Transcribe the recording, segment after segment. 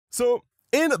So,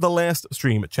 in the last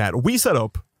stream, chat, we set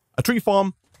up a tree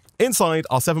farm inside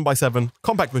our 7x7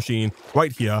 compact machine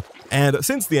right here. And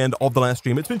since the end of the last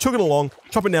stream, it's been chugging along,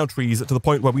 chopping down trees to the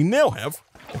point where we now have,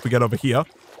 if we get over here,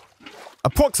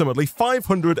 approximately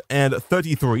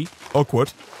 533 oak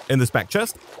wood in this back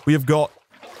chest. We have got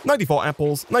 94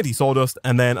 apples, 90 sawdust,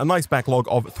 and then a nice backlog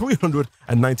of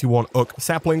 391 oak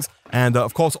saplings. And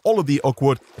of course, all of the oak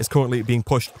wood is currently being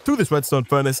pushed through this redstone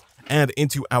furnace and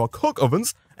into our cook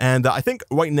ovens. And I think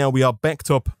right now we are backed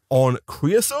up on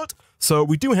creosote. So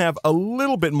we do have a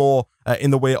little bit more in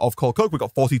the way of coal coke. We've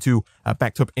got 42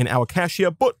 backed up in our cache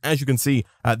here. But as you can see,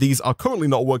 these are currently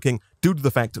not working due to the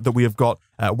fact that we have got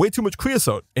way too much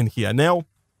creosote in here. Now,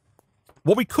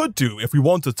 what we could do if we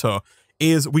wanted to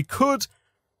is we could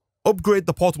upgrade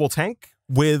the portable tank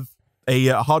with a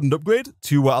hardened upgrade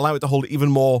to allow it to hold even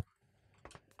more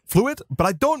fluid. But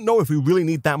I don't know if we really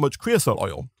need that much creosote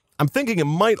oil. I'm thinking it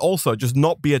might also just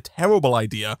not be a terrible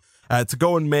idea to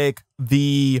go and make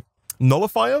the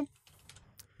nullifier,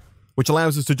 which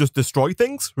allows us to just destroy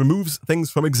things, removes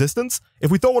things from existence. If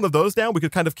we throw one of those down, we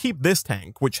could kind of keep this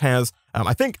tank, which has,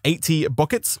 I think, 80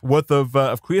 buckets worth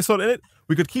of creosote in it.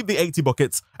 We could keep the 80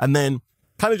 buckets and then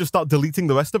kind of just start deleting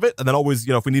the rest of it. And then always,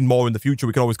 if we need more in the future,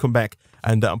 we can always come back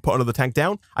and put another tank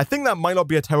down. I think that might not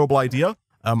be a terrible idea.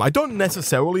 I don't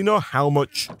necessarily know how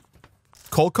much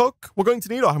coal coke we're going to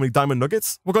need or how many diamond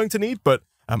nuggets we're going to need. But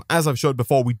as I've showed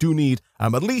before, we do need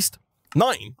at least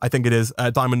 9, I think it is,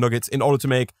 diamond nuggets in order to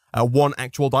make one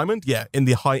actual diamond, in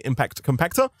the high impact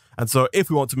compactor. And so if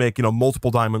we want to make, multiple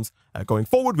diamonds going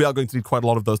forward, we are going to need quite a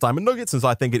lot of those diamond nuggets. And so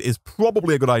I think it is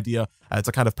probably a good idea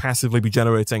to kind of passively be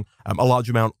generating a large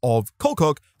amount of coal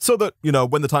coke so that,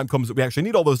 when the time comes that we actually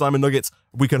need all those diamond nuggets,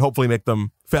 we can hopefully make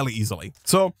them fairly easily.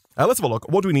 So let's have a look.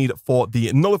 What do we need for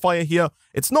the nullifier here?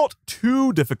 It's not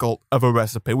too difficult of a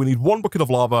recipe. We need 1 bucket of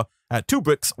lava, 2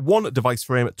 bricks, 1 device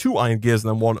frame, 2 iron gears,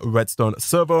 and then 1 redstone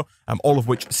servo, all of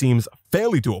which seems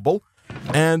fairly doable.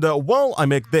 And while I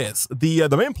make this, the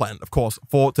main plan, of course,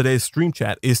 for today's stream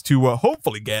chat is to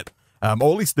hopefully get, or at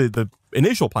least the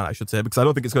initial plan, I should say, because I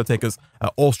don't think it's going to take us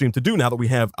all stream to do now that we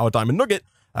have our diamond nugget.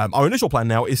 Our initial plan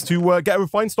now is to get a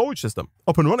refined storage system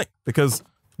up and running, because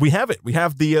we have it. We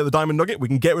have the diamond nugget. We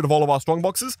can get rid of all of our strong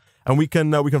boxes, and we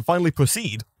can finally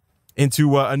proceed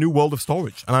into a new world of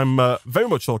storage. And I'm very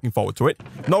much looking forward to it.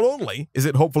 Not only is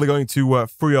it hopefully going to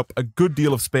free up a good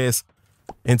deal of space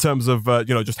in terms of,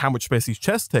 just how much space these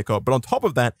chests take up, but on top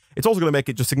of that, it's also going to make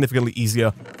it just significantly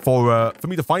easier for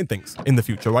me to find things in the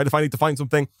future, right? If I need to find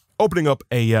something, opening up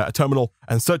a terminal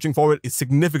and searching for it is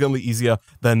significantly easier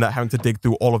than having to dig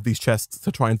through all of these chests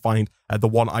to try and find the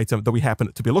one item that we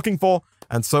happen to be looking for.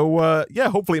 And so,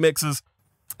 hopefully it makes us,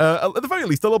 at the very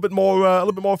least, a little bit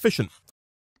more efficient.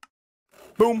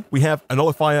 Boom, we have a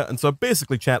nullifier. And so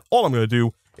basically, chat, all I'm going to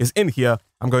do is in here,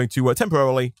 I'm going to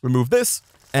temporarily remove this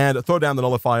and throw down the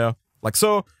nullifier like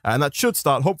so. And that should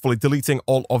start, hopefully, deleting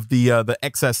all of the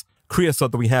excess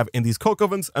creosote that we have in these coke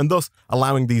ovens, and thus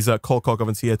allowing these coal coke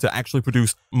ovens here to actually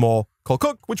produce more coal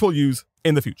coke, which we'll use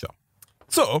in the future.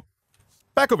 So,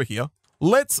 back over here,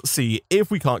 let's see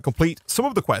if we can't complete some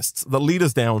of the quests that lead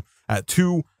us down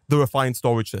to the refined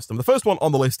storage system. The first one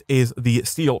on the list is the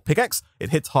steel pickaxe. It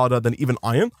hits harder than even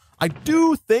iron. I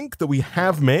do think that we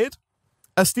have made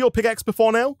a steel pickaxe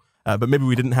before now, but maybe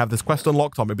we didn't have this quest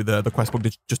unlocked, or maybe the quest book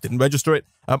just didn't register it.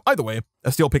 Either way,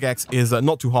 a steel pickaxe is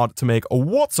not too hard to make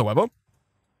whatsoever.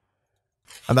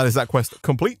 And that is that quest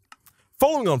complete.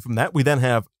 Following on from that, we then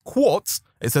have quartz.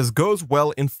 It says goes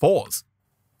well in 4s.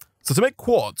 So to make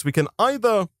quartz, we can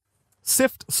either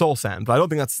sift soul sand, but I don't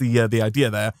think that's the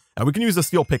idea there. We can use a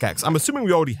steel pickaxe. I'm assuming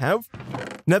we already have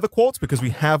nether quartz because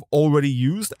we have already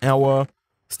used our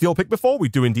steel pick before. We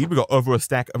do indeed. We got over a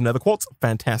stack of nether quartz.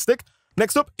 Fantastic.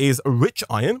 Next up is rich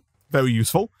iron. Very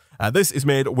useful. This is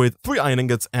made with 3 iron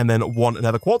ingots and then 1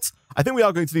 nether quartz. I think we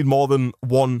are going to need more than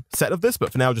 1 set of this,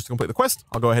 but for now, just to complete the quest,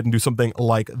 I'll go ahead and do something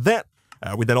like that.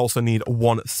 We then also need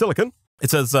 1 silicon. It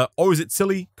says, or is it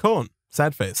silicone?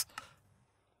 Sad face.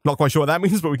 Not quite sure what that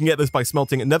means, but we can get this by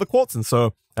smelting nether quartz. And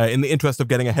so in the interest of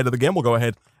getting ahead of the game, we'll go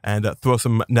ahead and throw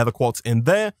some nether quartz in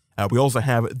there. We also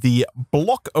have the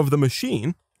block of the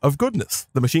machine of goodness.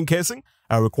 The machine casing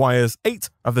requires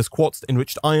 8 of this quartz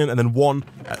enriched iron and then 1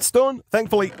 stone.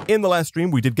 Thankfully, in the last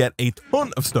stream, we did get a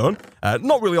ton of stone.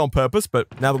 Not really on purpose,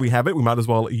 but now that we have it, we might as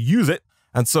well use it.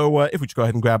 And so if we just go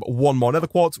ahead and grab 1 more nether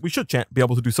quartz, we should be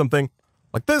able to do something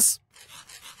like this,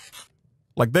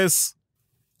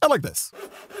 and like this.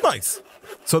 Nice.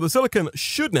 So the silicon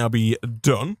should now be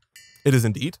done. It is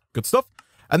indeed. Good stuff.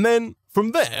 And then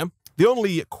from there, the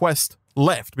only quest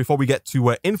left before we get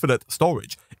to infinite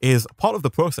storage is part of the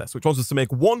process, which wants us to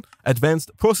make one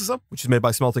advanced processor, which is made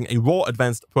by smelting a raw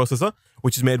advanced processor,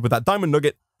 which is made with that diamond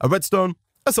nugget, a redstone,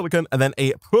 a silicon, and then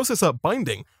a processor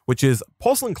binding, which is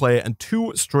porcelain clay and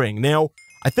 2 string. Now,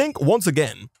 I think, once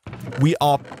again, we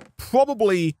are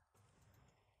probably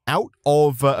out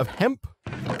of hemp,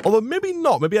 although maybe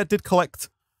not. Maybe I did collect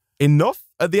enough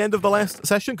at the end of the last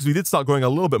session, because we did start growing a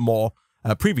little bit more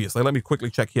previously. Let me quickly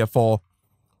check here for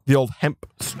the old hemp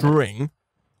string.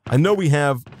 I know we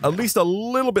have at least a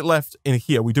little bit left in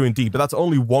here. We do indeed, but that's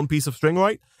only 1 piece of string,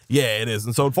 right? Yeah, it is.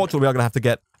 And so, unfortunately, we are going to have to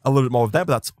get a little bit more of that,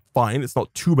 but that's fine. It's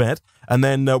not too bad. And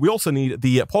then we also need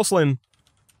the porcelain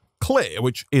clay,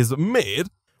 which is made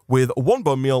with 1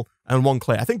 bone meal and 1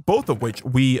 clay. I think both of which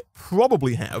we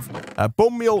probably have.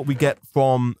 Bone meal we get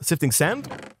from sifting sand.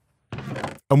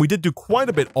 And we did do quite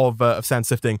a bit of sand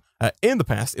sifting in the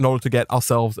past in order to get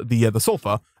ourselves the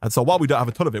sulfur. And so while we don't have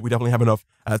a ton of it, we definitely have enough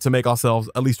to make ourselves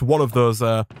at least one of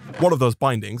those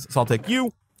bindings. So I'll take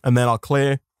you, and then our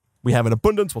clay. We have an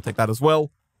abundance. We'll take that as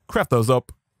well. Craft those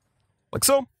up, like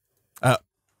so.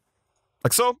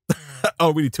 Like so.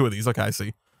 Oh, we need 2 of these. Okay, I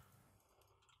see.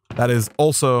 That is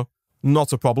also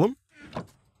not a problem.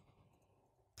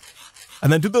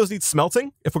 And then do those need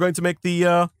smelting if we're going to make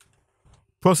the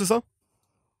processor?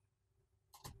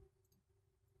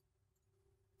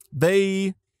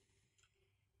 They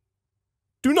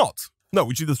do not. No,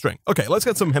 we choose the string. Okay, let's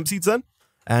get some hemp seeds then.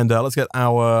 And let's get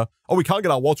our... Oh, we can't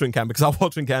get our watering can because our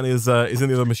watering can is in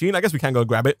the other machine. I guess we can go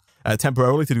grab it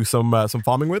temporarily to do some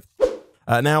farming with.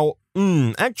 Now,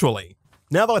 actually,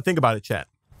 now that I think about it, chat,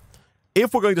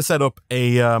 if we're going to set up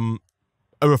a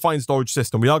refined storage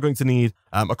system, we are going to need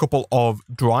a couple of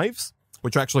drives,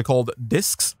 which are actually called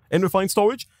disks in refined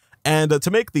storage. And to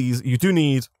make these, you do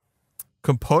need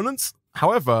components.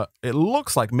 However, it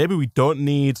looks like maybe we don't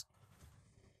need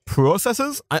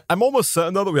processors. I'm almost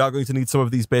certain, though, that we are going to need some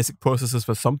of these basic processors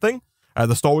for something.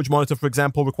 The storage monitor, for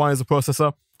example, requires a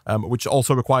processor, which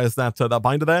also requires that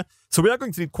binder there. So we are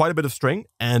going to need quite a bit of string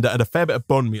and a fair bit of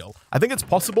bone meal. I think it's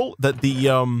possible that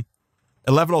the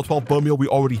 11 or 12 bone meal we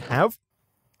already have,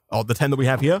 or the 10 that we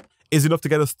have here, is enough to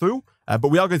get us through. But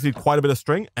we are going to need quite a bit of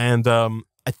string. And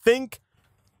I think,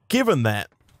 given that,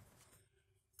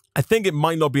 I think it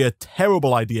might not be a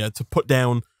terrible idea to put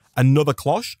down another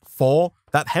cloche for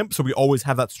that hemp, so we always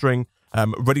have that string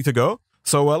ready to go.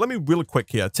 So let me really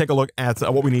quick here take a look at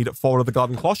what we need for the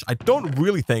garden cloche. I don't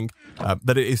really think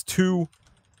that it is too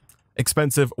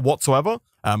expensive whatsoever.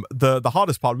 The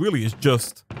hardest part really is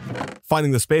just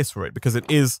finding the space for it, because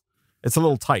it's a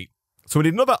little tight. So we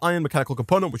need another iron mechanical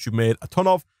component, which we've made a ton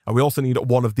of. And we also need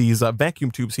one of these vacuum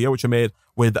tubes here, which are made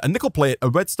with a nickel plate, a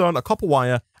redstone, a copper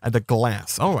wire, and a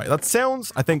glass. All right, that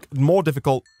sounds, I think, more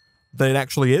difficult than it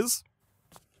actually is.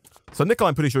 So nickel,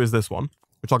 I'm pretty sure, is this one,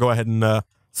 which I'll go ahead and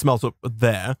smelt up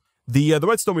there. The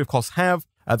redstone we, of course, have.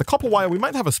 The copper wire, we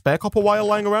might have a spare copper wire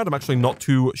lying around. I'm actually not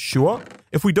too sure.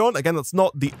 If we don't, again, that's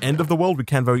not the end of the world. We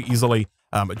can very easily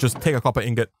just take a copper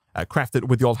ingot, craft it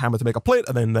with the old hammer to make a plate,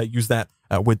 and then use that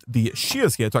with the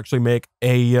shears here to actually make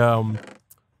a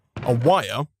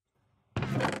wire.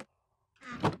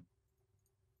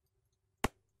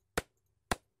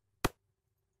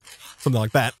 Something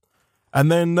like that. And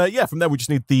then, yeah, from there we just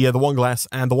need the 1 glass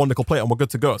and the 1 nickel plate, and we're good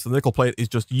to go. So the nickel plate is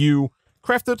just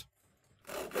crafted,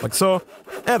 like so.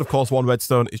 And, of course, 1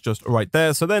 redstone is just right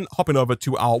there. So then, hopping over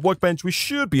to our workbench, we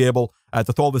should be able to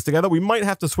throw all this together. We might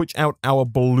have to switch out our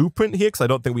blueprint here, because I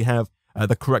don't think we have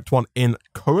the correct one in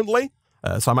currently.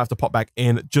 So I'm going to have to pop back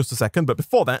in just a second. But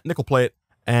before that, nickel plate,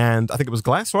 and I think it was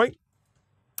glass, right?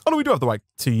 Oh, no, we do have the right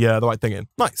thing in.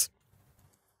 Nice.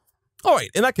 All right,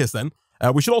 in that case then,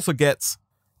 we should also get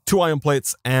 2 iron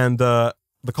plates and the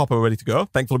copper ready to go.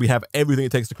 Thankfully, we have everything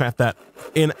it takes to craft that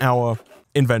in our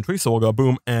inventory. So we'll go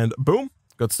boom and boom.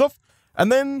 Good stuff.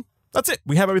 And then that's it.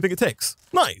 We have everything it takes.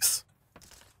 Nice.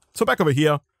 So back over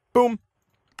here. Boom.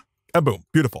 And boom.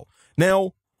 Beautiful.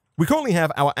 Now, we currently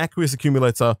have our aqueous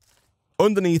accumulator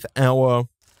underneath or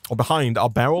behind our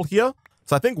barrel here.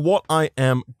 So I think what I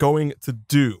am going to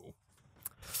do...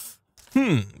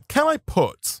 can I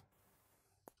put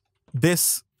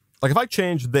this... Like, if I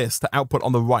change this to output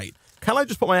on the right, can I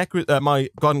just put my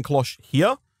garden cloche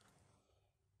here?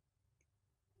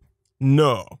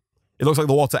 No. It looks like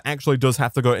the water actually does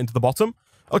have to go into the bottom.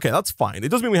 Okay, that's fine. It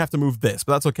does mean we have to move this,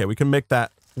 but that's okay. We can make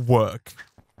that work.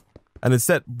 And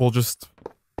instead, we'll just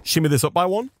shimmy this up by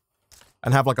 1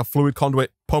 and have like a fluid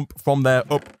conduit pump from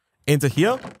there up into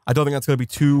here. I don't think that's going to be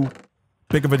too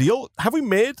big of a deal. Have we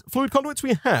made fluid conduits?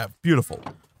 We have. Beautiful.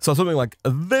 So something like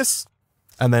this.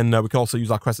 And then we can also use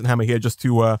our crescent hammer here just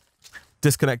to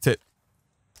disconnect it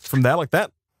from there like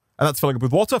that. And that's filling up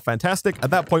with water. Fantastic.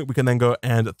 At that point, we can then go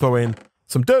and throw in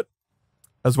some dirt,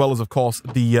 as well as, of course,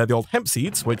 the old hemp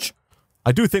seeds, which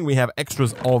I do think we have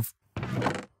extras of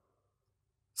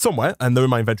somewhere. And they're in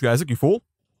my inventory, Isaac, you fool.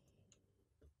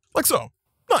 Like so.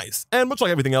 Nice. And much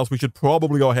like everything else, we should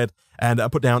probably go ahead and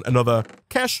put down another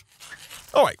cache.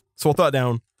 All right. So we'll throw it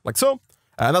down like so.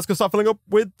 And that's going to start filling up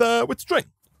with string.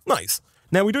 Nice.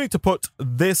 Now, we do need to put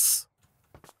this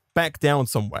back down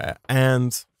somewhere.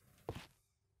 And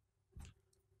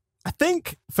I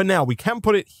think for now we can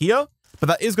put it here, but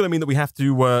that is going to mean that we have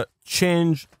to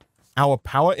change our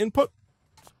power input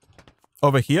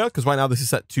over here, because right now this is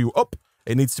set to up.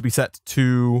 It needs to be set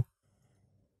to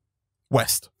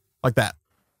west, like that.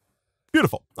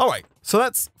 Beautiful. All right, so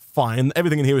that's fine.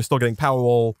 Everything in here is still getting power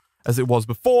all as it was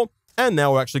before, and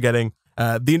now we're actually getting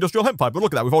the industrial hemp fiber.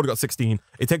 Look at that, we've already got 16.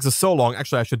 It takes us so long.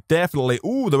 Actually, I should definitely...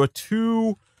 Ooh, there are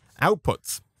 2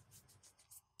 outputs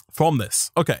from this.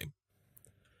 Okay.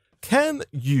 Can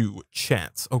you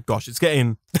chat? Oh gosh, it's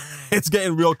getting it's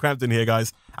getting real cramped in here,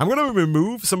 guys. I'm going to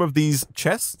remove some of these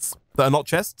chests that are not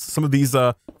chests, some of these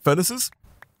furnaces.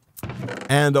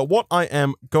 And what I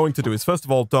am going to do is, first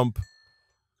of all, dump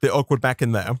the oak wood back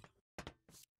in there.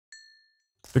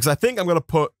 Because I think I'm going to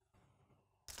put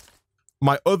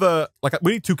my other... Like,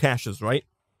 we need 2 caches, right?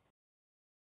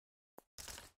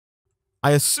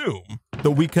 I assume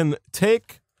that we can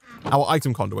take our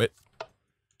item conduit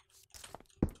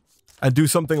and do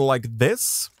something like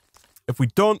this. If we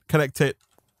don't connect it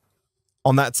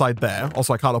on that side there.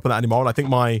 Also, I can't open that anymore. And I think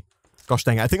my... Gosh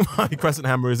dang it. I think my crescent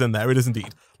hammer is in there. It is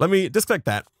indeed. Let me disconnect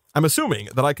that. I'm assuming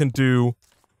that I can do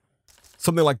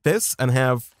something like this and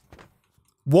have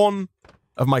one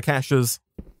of my caches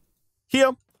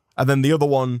here, and then the other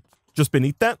one just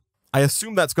beneath that. I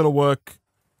assume that's going to work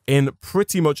in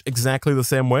pretty much exactly the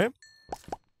same way.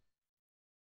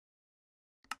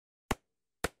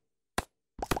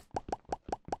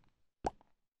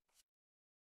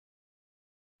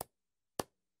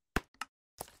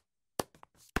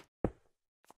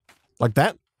 Like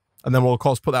that. And then we'll, of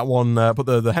course, put that one, put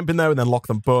the hemp in there and then lock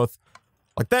them both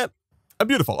like that. And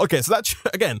beautiful. Okay, so that,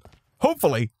 again,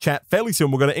 hopefully, chat, fairly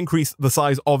soon we're going to increase the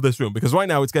size of this room, because right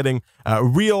now it's getting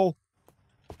real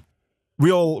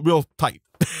tight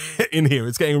in here.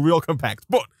 It's getting real compact.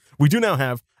 But we do now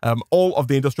have all of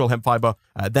the industrial hemp fiber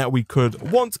that we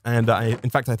could want. And in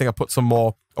fact, I think I put some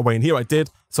more away in here. I did.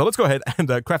 So let's go ahead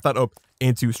and craft that up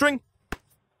into string.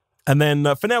 And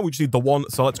then for now, we just need the one.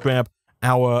 So let's grab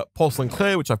our porcelain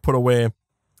clay, which I've put away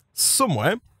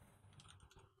somewhere.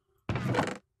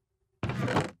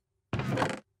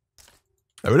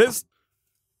 There it is.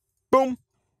 Boom.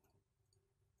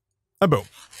 And boom.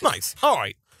 Nice. All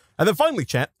right. And then finally,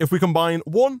 chat, if we combine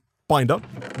one binder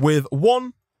with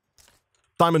one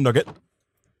diamond nugget,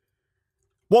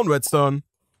 one redstone,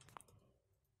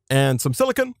 and some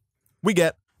silicon, we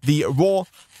get the raw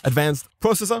advanced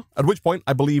processor, at which point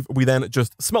I believe we then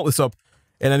just smelt this up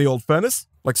in any old furnace,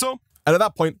 like so. And at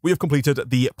that point, we have completed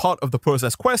the part of the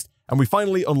process quest, and we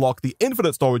finally unlock the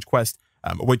infinite storage quest,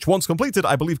 which once completed,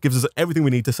 I believe gives us everything we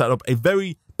need to set up a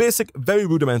very basic, very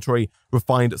rudimentary,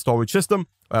 refined storage system,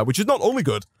 which is not only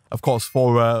good, of course,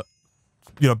 for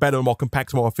better, more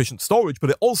compact, more efficient storage,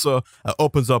 but it also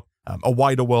opens up a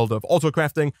wider world of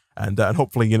auto-crafting and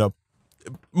hopefully,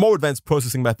 more advanced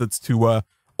processing methods to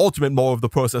automate more of the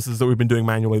processes that we've been doing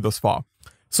manually thus far.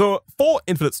 So for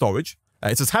infinite storage,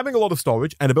 it says having a lot of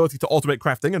storage and ability to automate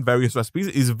crafting and various recipes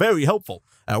is very helpful.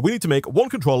 We need to make one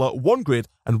controller, one grid,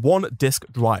 and one disk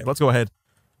drive. Let's go ahead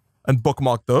and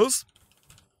bookmark those.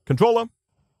 Controller,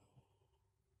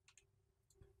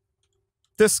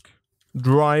 disk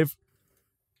drive,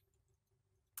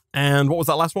 and what was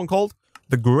that last one called?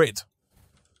 The grid.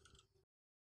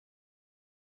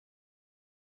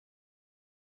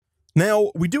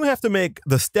 Now, we do have to make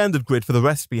the standard grid for the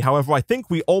recipe. However, I think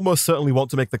we almost certainly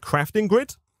want to make the crafting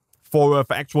grid for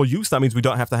actual use. That means we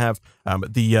don't have to have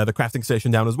the crafting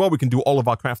station down as well. We can do all of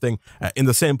our crafting in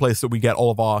the same place that we get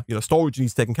all of our storage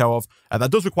needs taken care of.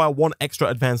 That does require one extra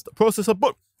advanced processor,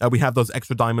 but we have those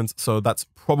extra diamonds, so that's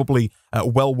probably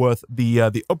well worth the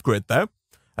upgrade there.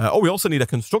 We also need a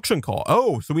construction core.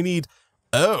 So we need...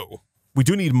 we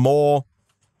do need more...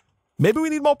 Maybe we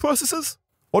need more processors?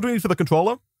 What do we need for the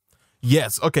controller?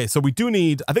 Yes, okay, so we do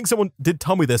need... I think someone did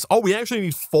tell me this. We actually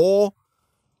need 4...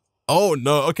 Oh,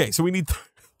 no, okay, so we need...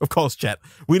 Of course, chat.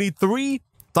 We need 3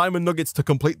 diamond nuggets to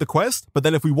complete the quest, but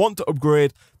then if we want to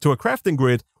upgrade to a crafting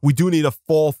grid, we do need a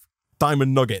 4th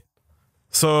diamond nugget.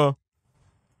 So,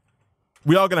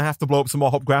 we are going to have to blow up some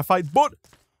more hop graphite, but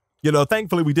you know,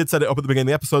 thankfully we did set it up at the beginning of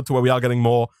the episode to where we are getting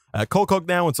more coal coke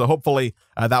now, and so hopefully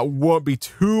that won't be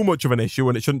too much of an issue,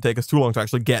 and it shouldn't take us too long to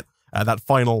actually get that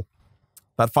final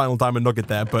diamond nugget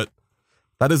there, but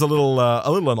that is a little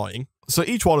annoying. So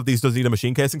each one of these does need a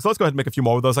machine casing, so let's go ahead and make a few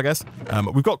more of those, I guess.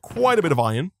 We've got quite a bit of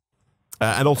iron,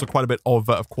 and also quite a bit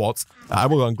of quartz. I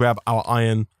will go and grab our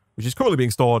iron, which is currently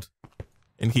being stored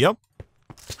in here.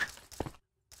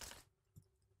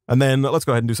 And then let's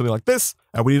go ahead and do something like this.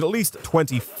 We need at least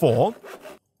 24.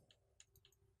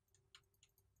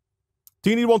 Do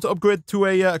you need one to upgrade to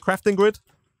a crafting grid?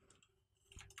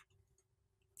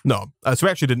 No. So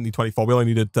we actually didn't need 24. We only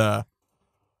needed 2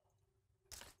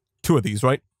 of these,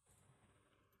 right?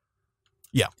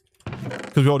 Yeah.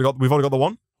 Because we've already got the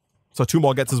one. So 2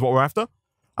 more gets us what we're after.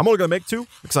 I'm only going to make 2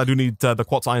 because I do need the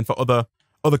quartz iron for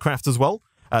other crafts as well.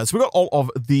 So we got all of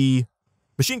the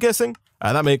machine casing.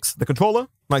 That makes the controller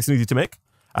nice and easy to make.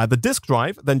 The disk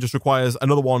drive then just requires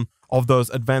another one of those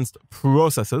advanced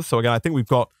processors. So again, I think we've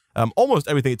got almost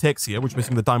everything it takes here, which is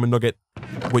missing the diamond nugget,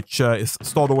 which is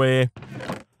stored away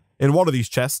in one of these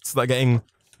chests that are getting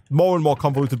more and more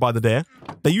convoluted by the day.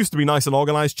 They used to be nice and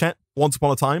organized, chat, once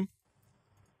upon a time.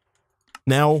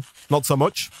 Now, not so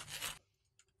much.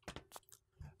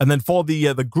 And then for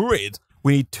the grid,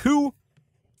 we need 2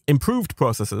 improved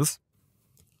processors,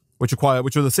 which are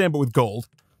the same but with gold,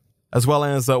 as well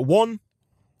as 1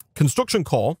 construction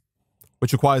core,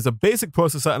 which requires a basic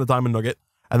processor and a diamond nugget,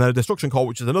 and then a destruction core,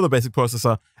 which is another basic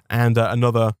processor and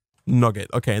another nugget.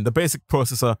 Okay, and the basic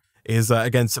processor is,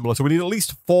 again, similar. So we need at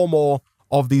least 4 more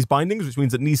of these bindings, which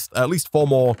means it needs at least 4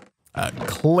 more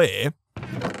clay.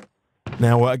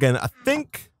 Now, again, I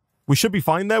think we should be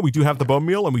fine there. We do have the bone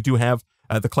meal, and we do have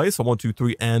the clay, so 1, 2,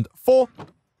 3, and 4.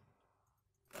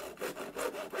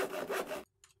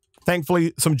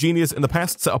 Thankfully, some genius in the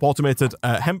past set up automated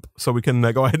hemp, so we can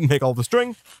go ahead and make all the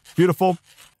string. Beautiful.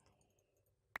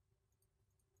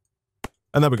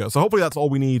 And there we go. So hopefully that's all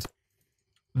we need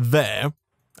there.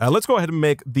 Let's go ahead and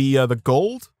make the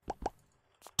gold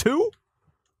 2.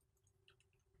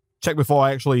 Check before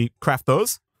I actually craft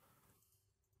those.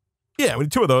 Yeah, we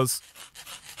need 2 of those.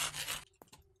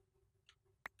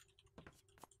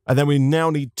 And then we now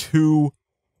need 2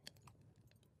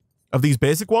 of these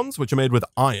basic ones, which are made with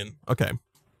iron. Okay.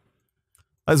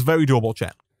 That's very doable,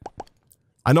 chat.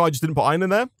 I know I just didn't put iron in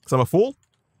there, because I'm a fool.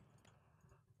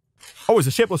 Oh, it's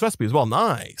a shapeless recipe as well.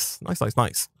 Nice. Nice, nice,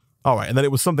 nice. All right, and then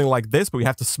it was something like this, but we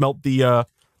have to smelt the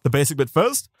basic bit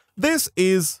first. This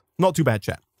is not too bad,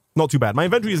 chat. Not too bad. My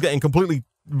inventory is getting completely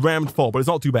rammed full, but it's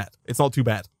not too bad. It's not too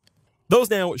bad. Those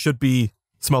now should be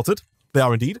smelted. They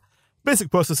are indeed. Basic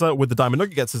processor with the diamond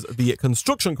nugget gets us the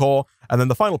construction core, and then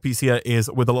the final piece here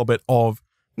is with a little bit of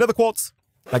nether quartz.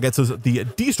 That gets us the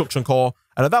destruction core,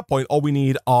 and at that point, all we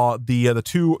need are the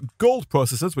 2 gold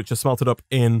processors, which are smelted up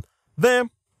in there.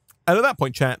 And at that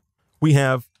point, chat, we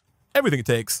have everything it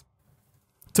takes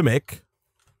to make,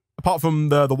 apart from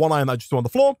the 1 iron that I just threw on the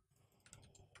floor,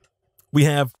 we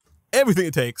have everything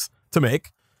it takes to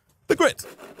make the grid.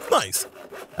 Nice.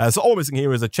 So all we're missing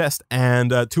here is a chest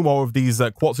and 2 more of these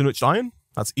quartz-enriched iron.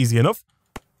 That's easy enough.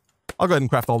 I'll go ahead and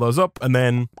craft all those up, and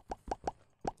then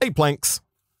 8 planks.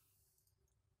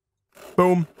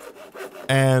 Boom.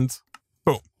 And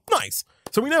boom. Nice.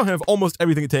 So we now have almost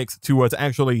everything it takes to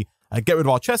actually get rid of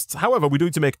our chests. However, we do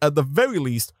need to make, at the very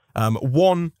least,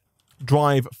 1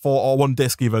 drive or 1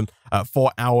 disk even,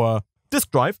 for our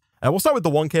disk drive. We'll start with the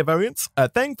 1K variants.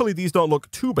 Thankfully, these don't look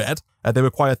too bad. They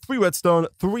require 3 redstone,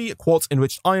 3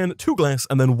 quartz-enriched iron, 2 glass,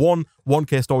 and then 1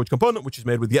 1K storage component, which is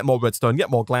made with yet more redstone,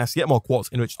 yet more glass, yet more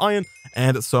quartz-enriched iron,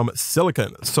 and some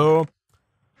silicon. So,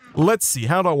 let's see.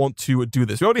 How do I want to do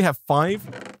this? We already have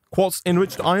 5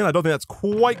 quartz-enriched iron. I don't think that's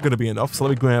quite going to be enough, so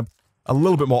let me grab a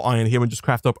little bit more iron here and just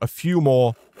craft up a few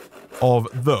more of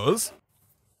those.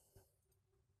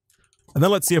 And then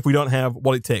let's see if we don't have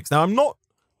what it takes. Now, I'm not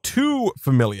too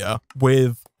familiar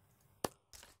with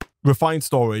refined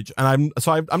storage, and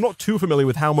I'm not too familiar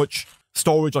with how much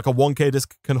storage like a 1K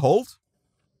disk can hold.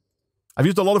 I've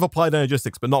used a lot of applied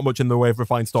energistics, but not much in the way of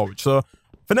refined storage. So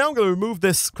for now, I'm going to remove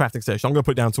this crafting station. I'm going to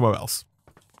put it down somewhere else.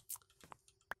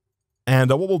 And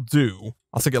what we'll do,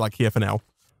 I'll stick it like here for now.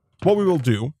 What we will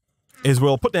do is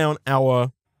we'll put down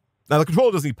our... Now, the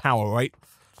controller does need power, right?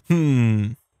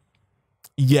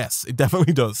 Yes, it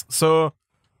definitely does. So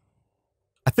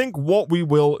I think what we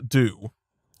will do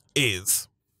is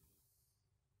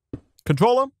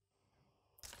controller,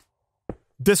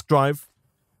 disk drive,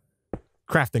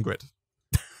 crafting grid.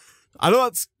 I know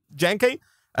that's janky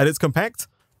and it's compact,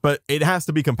 but it has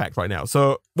to be compact right now.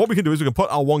 So what we can do is we can put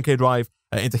our 1K drive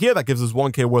into here. That gives us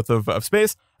 1K worth of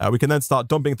space. We can then start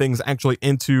dumping things actually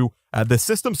into this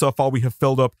system. So far, we have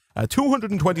filled up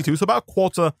 222, so about a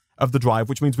quarter of the drive,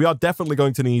 which means we are definitely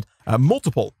going to need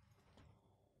multiple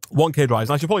 1K drives.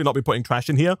 And I should probably not be putting trash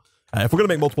in here. If we're going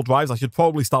to make multiple drives, I should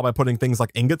probably start by putting things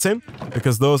like ingots in,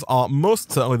 because those are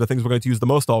most certainly the things we're going to use the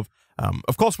most of.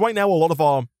 Of course, right now, a lot of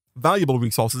our valuable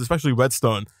resources, especially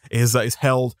redstone, is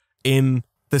held in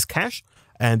this cache.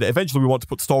 And eventually we want to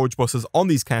put storage buses on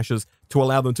these caches to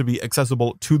allow them to be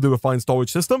accessible to the refined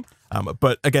storage system.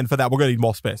 But again, for that, we're going to need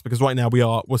more space, because right now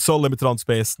we're so limited on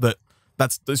space that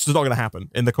it's just not going to happen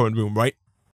in the current room, right?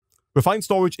 Refined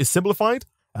storage is simplified.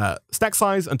 Stack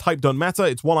size and type don't matter.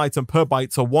 It's 1 item per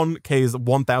byte, so 1K is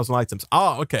 1,000 items.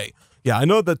 Ah, okay. Yeah, I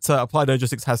know that Applied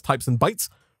Energistics has types and bytes,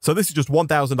 so this is just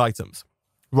 1,000 items.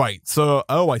 Right, so,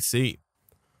 oh, I see.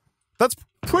 That's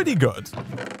pretty good.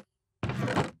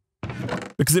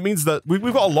 Because it means that we've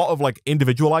got a lot of, like,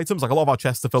 individual items. Like, a lot of our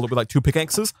chests are filled up with, like, 2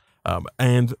 pickaxes.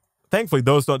 And thankfully,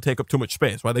 those don't take up too much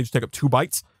space, right? They just take up 2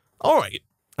 bytes. All right.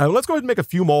 Let's go ahead and make a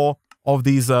few more of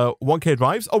these 1K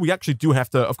drives. Oh, we actually do have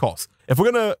to, of course. If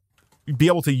we're going to be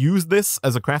able to use this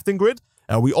as a crafting grid,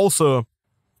 we also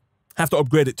have to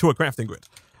upgrade it to a crafting grid.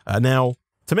 Now,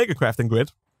 to make a crafting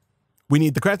grid, we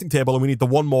need the crafting table and we need the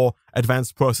one more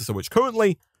advanced processor, which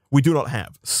currently we do not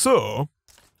have. So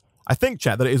I think,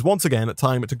 chat, that it is once again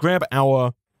time to grab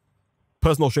our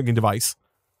personal shrinking device,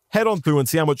 head on through and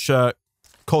see how much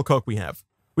coal coke we have.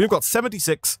 We've got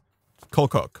 76 coal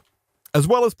coke, as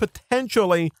well as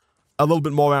potentially a little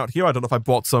bit more out here. I don't know if I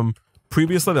bought some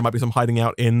previously. There might be some hiding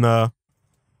out in one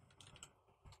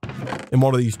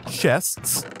of these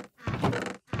chests.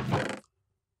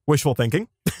 Wishful thinking.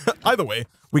 Either way,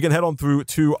 we can head on through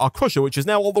to our crusher, which is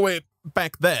now all the way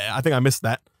back there. I think I missed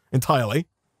that entirely.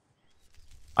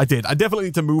 I did. I definitely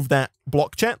need to move that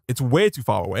block, chat. It's way too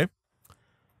far away.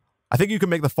 I think you can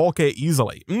make the 4K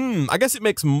easily. I guess it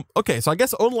makes... Okay, so I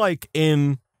guess unlike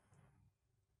in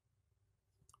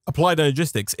Applied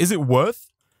Energistics, is it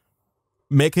worth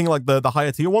making, like, the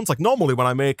higher tier ones? Like, normally when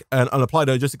I make an Applied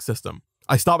Energistics system,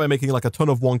 I start by making, like, a ton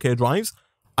of 1K drives.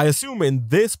 I assume in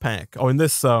this pack, or in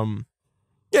this...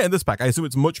 Yeah, in this pack, I assume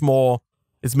it's much more...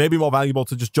 It's maybe more valuable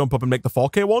to just jump up and make the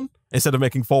 4K one, instead of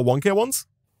making 4 1K ones.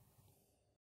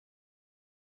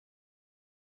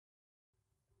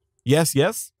 Yes,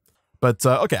 yes. But,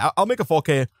 okay, I'll make a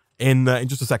 4K in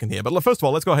just a second here. But first of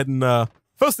all, let's go ahead and...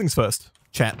 first things first,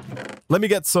 chat. Let me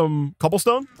get some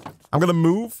cobblestone. I'm going to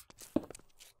move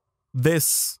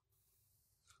this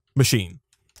machine.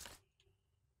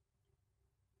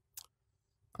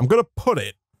 I'm going to put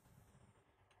it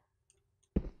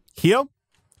here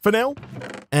for now.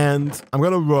 And I'm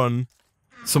going to run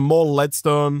some more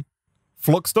leadstone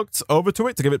flux ducts over to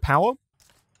it to give it power.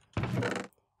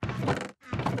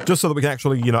 Just so that we can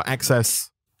actually, you know,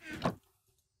 access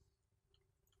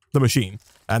the machine.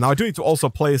 And now I do need to also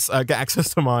get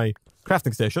access to my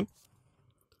crafting station.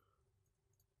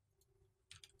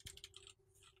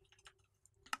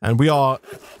 And we are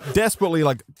desperately,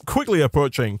 like, quickly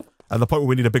approaching the point where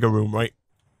we need a bigger room, right?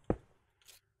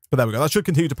 But there we go. That should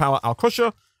continue to power our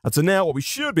crusher. And so now what we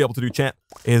should be able to do, chat,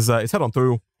 is head on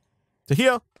through to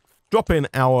here, drop in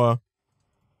our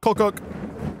coal coke,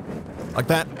 like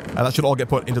that. That should all get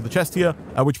put into the chest here,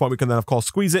 at which point we can then, of course,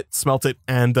 squeeze it, smelt it,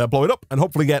 and blow it up, and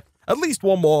hopefully get at least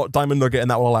one more diamond nugget, and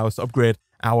that will allow us to upgrade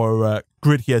our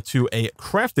grid here to a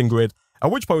crafting grid, at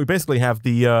which point we basically have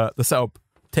the setup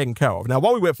taken care of. Now,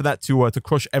 while we wait for that to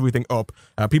crush everything up,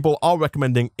 people are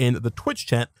recommending in the Twitch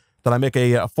chat that I make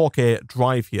a 4K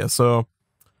drive here, so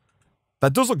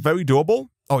that does look very doable.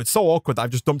 Oh, it's so awkward that I've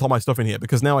just dumped all my stuff in here,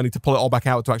 because now I need to pull it all back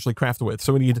out to actually craft with.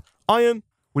 So we need iron,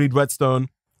 we need redstone,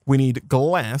 we need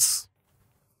glass,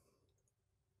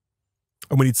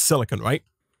 and we need silicon, right?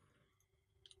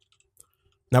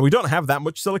 Now, we don't have that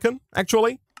much silicon,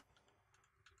 actually.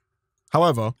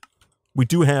 However, we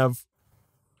do have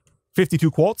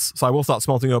 52 quartz, so I will start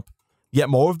smelting up yet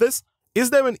more of this. Is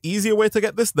there an easier way to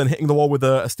get this than hitting the wall with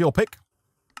a steel pick?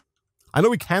 I know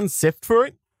we can sift for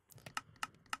it.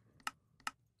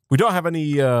 We don't have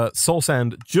any soul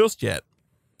sand just yet.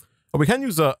 But we can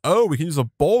use a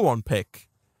boron pick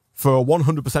for a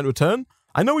 100% return.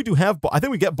 I know we do have, I think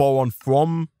we get boron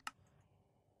from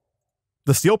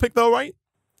the steel pick though, right?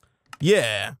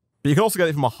 Yeah. But you can also get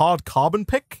it from a hard carbon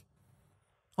pick.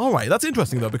 Alright, that's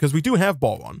interesting though, because we do have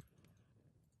boron.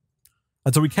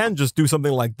 And so we can just do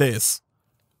something like this.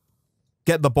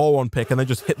 Get the boron pick and then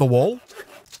just hit the wall.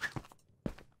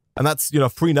 And that's, you know,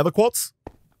 free nether quartz.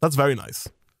 That's very nice.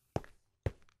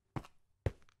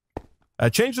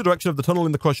 Change the direction of the tunnel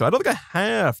in the crusher. I don't think I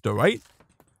have to, right?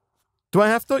 Do I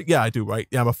have to? Yeah, I do, right?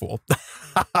 Yeah, I'm a fool.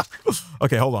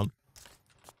 Okay, hold on.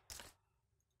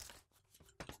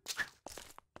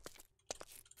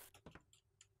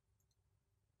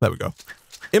 There we go.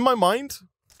 In my mind,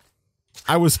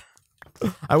 I was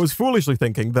foolishly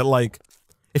thinking that, like,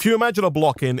 if you imagine a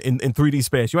block in 3D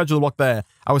space, you imagine a block there.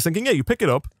 I was thinking, yeah, you pick it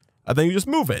up, and then you just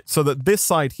move it. So that this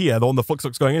side here, the one the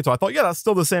Fluxduct's going into, I thought, yeah, that's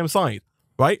still the same side,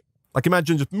 right? Like,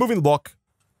 imagine just moving the block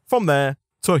from there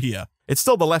to here. It's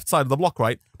still the left side of the block,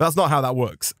 right? But that's not how that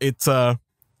works. It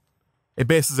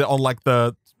bases it on, like,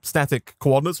 the static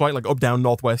coordinates, right? Like, up, down,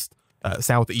 northwest,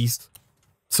 south, east.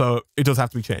 So it does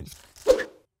have to be changed.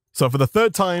 So for the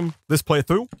third time this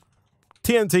playthrough,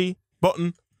 TNT,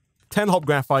 button, 10 hop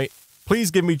graphite.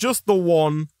 Please give me just the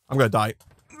one. I'm gonna die.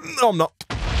 No, I'm not.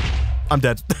 I'm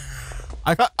dead.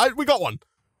 We got one.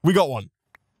 We got one.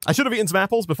 I should have eaten some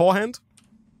apples beforehand.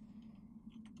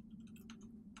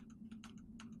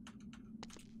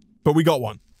 But we got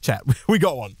one, chat. We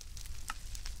got one.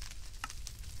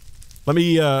 Let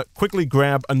me quickly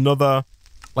grab another,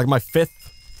 like my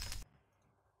 5th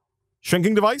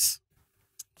shrinking device.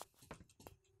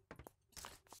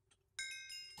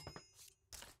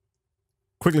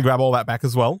 Quickly grab all that back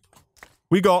as well.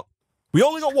 We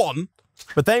only got one,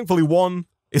 but thankfully one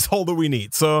is all that we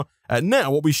need. So now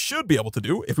what we should be able to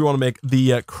do, if we want to make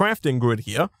the crafting grid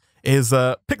here, is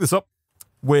pick this up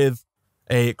with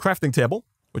a crafting table,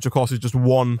 which of course is just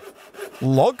one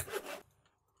log,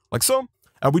 like so.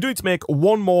 We do need to make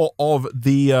one more of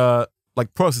the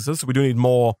like processors, so we do need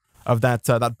more of that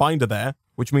that binder there,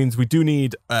 which means we do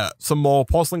need some more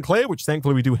porcelain clay, which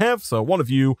thankfully we do have. So 1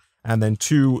 of you, and then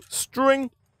 2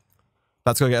 string.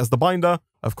 That's going to get us the binder,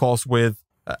 of course, with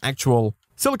actual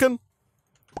silicon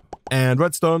and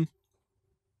redstone.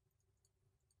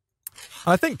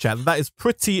 And I think, chat, that is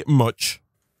pretty much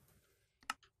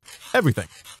everything.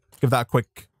 Give that a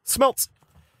quick smelt.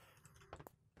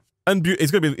 And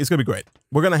it's gonna be great.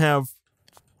 We're gonna have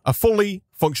a fully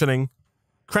functioning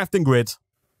crafting grid.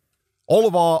 All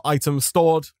of our items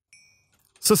stored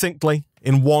succinctly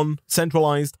in one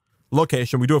centralized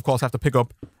location. We do, of course, have to pick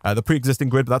up the pre-existing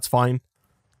grid, but that's fine.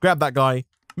 Grab that guy,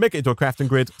 make it into a crafting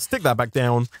grid, stick that back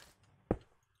down,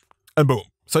 and boom.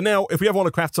 So now, if we ever want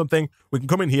to craft something, we can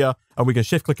come in here and we can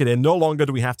shift-click it in. No longer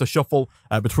do we have to shuffle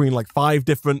between like 5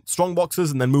 different strong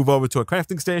boxes and then move over to a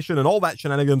crafting station and all that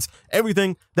shenanigans.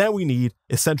 Everything that we need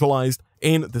is centralized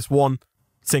in this one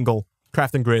single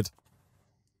crafting grid.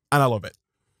 And I love it.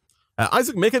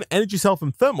 Isaac, make an energy cell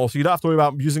from thermal so you don't have to worry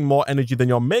about using more energy than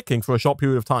you're making for a short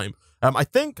period of time. I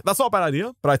think that's not a bad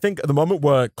idea, but I think at the moment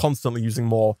we're constantly using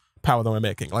more power than we're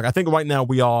making. Like, I think right now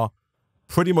we are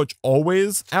pretty much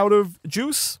always out of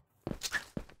juice.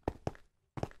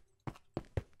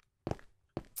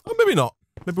 Or maybe not.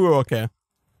 Maybe we're okay.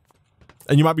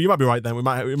 And you might be right then. It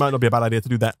might not be a bad idea to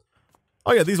do that.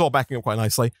 Oh yeah, these are all backing up quite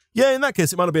nicely. Yeah, in that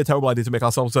case, it might not be a terrible idea to make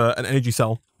ourselves an energy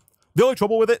cell. The only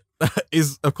trouble with it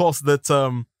is, of course,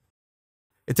 that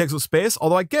it takes up space.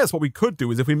 Although I guess what we could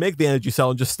do is if we make the energy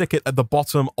cell and just stick it at the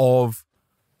bottom of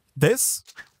this.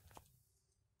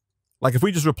 Like if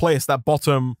we just replace that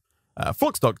bottom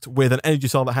flux duct with an energy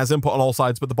cell that has input on all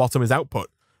sides, but the bottom is output,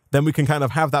 then we can kind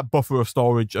of have that buffer of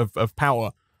storage of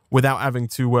power without having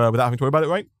to worry about it,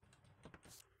 right?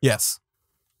 Yes.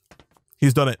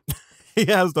 He's done it. He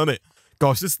has done it.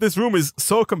 Gosh, this room is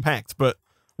so compact, but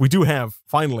we do have,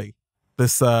 finally,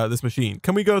 this machine.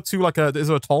 Can we go to like is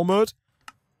there a tall mode?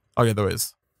 Oh yeah, there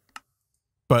is.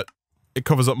 But it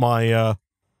covers up my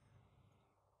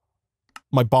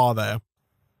my bar there.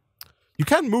 You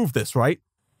can move this, right?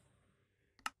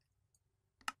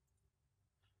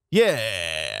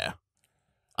 Yeah.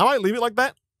 I might leave it like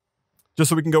that, just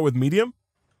so we can go with medium.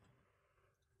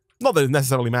 Not that it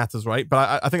necessarily matters, right?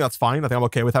 But I think that's fine. I think I'm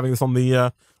okay with having this on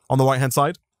the right-hand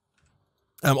side.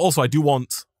 Also, I do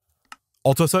want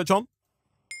auto search on,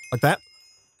 like that.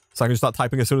 So I can just start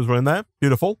typing as soon as we're in there.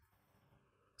 Beautiful.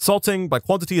 Sorting by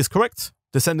quantity is correct.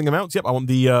 Descending amounts. Yep, I want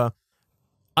the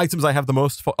items I have the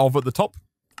most of at the top.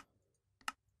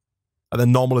 And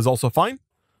then normal is also fine.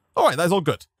 All right, that is all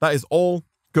good. That is all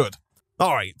good.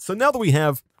 All right, so now that we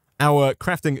have our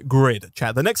crafting grid,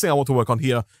 chat, the next thing I want to work on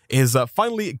here is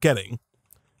finally getting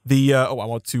the... I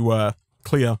want to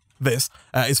clear this.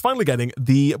 Is finally getting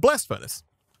the blast furnace.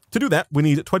 To do that, we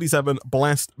need 27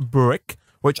 blast brick,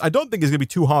 which I don't think is going to be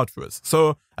too hard for us.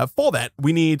 So for that,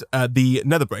 we need the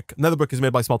nether brick. Nether brick is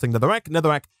made by smelting netherrack.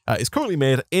 Netherrack is currently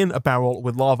made in a barrel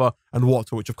with lava and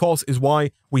water, which of course is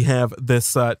why we have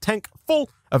this tank full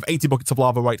of 80 buckets of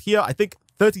lava right here. I think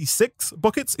 36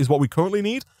 buckets is what we currently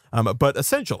need. But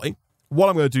essentially, what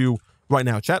I'm going to do right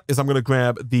now, chat, is I'm going to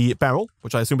grab the barrel,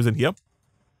 which I assume is in here.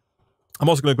 I'm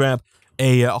also going to grab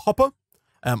a hopper.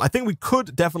 I think we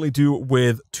could definitely do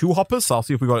with 2 hoppers, so I'll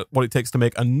see if we got what it takes to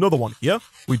make another one here.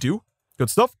 We do. Good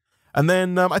stuff. And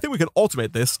then I think we can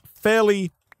automate this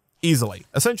fairly easily.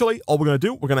 Essentially, all we're going to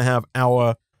do, we're going to have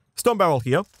our stone barrel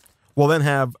here. We'll then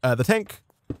have the tank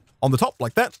on the top,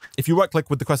 like that. If you right-click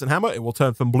with the crescent hammer, it will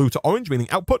turn from blue to orange, meaning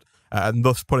output, and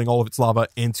thus putting all of its lava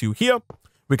into here.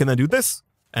 We can then do this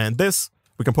and this.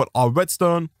 We can put our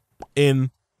redstone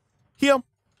in here.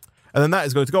 And then that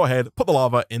is going to go ahead, put the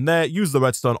lava in there, use the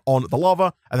redstone on the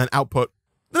lava, and then output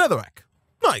the netherrack.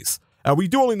 Nice. We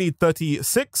do only need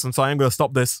 36, and so I am going to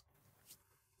stop this,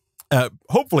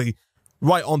 hopefully,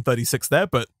 right on 36 there,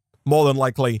 but more than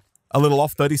likely a little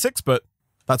off 36, but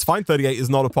that's fine. 38 is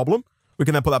not a problem. We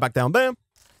can then put that back down there,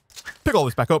 pick all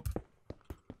this back up,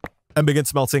 and begin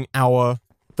smelting our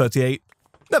 38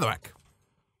 netherrack.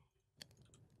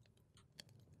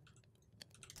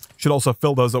 Should also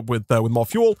fill those up with more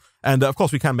fuel. And of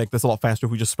course, we can make this a lot faster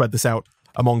if we just spread this out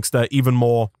amongst even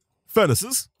more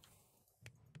furnaces.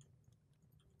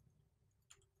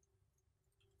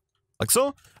 Like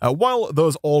so. While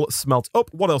those all smelt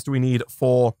up, what else do we need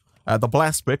for the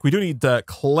blast brick? We do need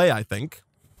clay, I think,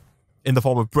 in the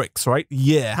form of bricks, right?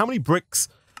 Yeah. How many bricks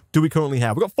do we currently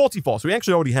have? We've got 44, so we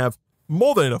actually already have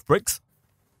more than enough bricks.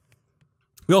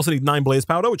 We also need 9 blaze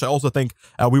powder, which I also think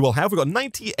we will have. We've got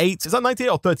 98. Is that 98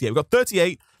 or 38? We've got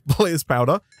 38 blaze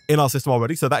powder in our system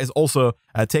already, so that is also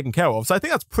taken care of. So I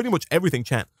think that's pretty much everything,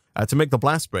 chat, to make the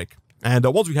blast brick. And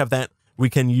once we have that, we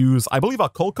can use, I believe our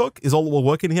coal cook is all that will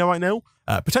work in here right now.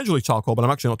 Potentially charcoal, but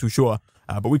I'm actually not too sure.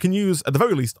 But we can use, at the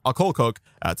very least, our coal cook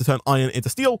to turn iron into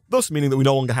steel, thus meaning that we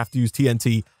no longer have to use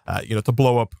TNT, to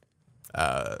blow up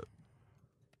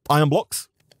iron blocks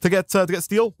to get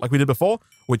steel like we did before,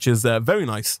 which is very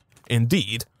nice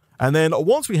indeed. And then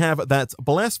once we have that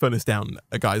blast furnace down,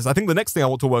 guys, I think the next thing I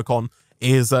want to work on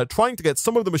is trying to get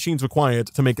some of the machines required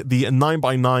to make the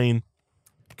 9x9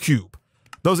 cube.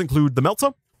 Those include the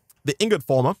melter, the ingot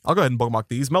former. I'll go ahead and bookmark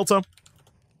these. Melter,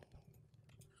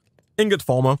 ingot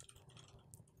former,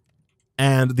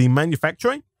 and the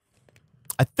manufacturing.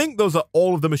 I think those are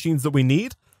all of the machines that we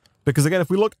need. Because again, if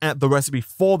we look at the recipe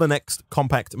for the next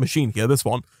compact machine here, this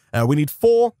one, we need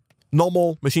 4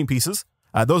 normal machine pieces.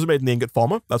 Those are made in the ingot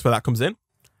former. That's where that comes in.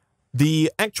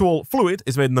 The actual fluid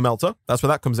is made in the melter. That's where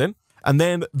that comes in. And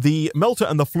then the melter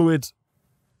and the fluid,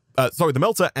 the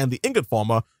melter and the ingot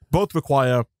former both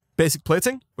require basic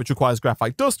plating, which requires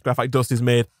graphite dust. Graphite dust is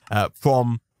made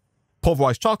from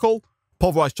pulverized charcoal.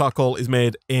 Pulverized charcoal is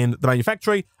made in the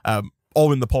manufactory.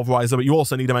 Or in the pulverizer, but you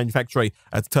also need a manufactory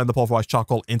to turn the pulverized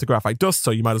charcoal into graphite dust,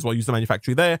 so you might as well use the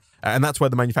manufactory there, and that's where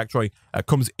the manufactory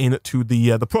comes into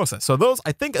the process. So those,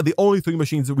 I think, are the only 3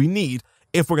 machines that we need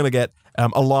if we're going to get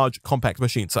a large compact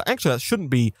machine. So actually, that shouldn't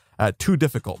be too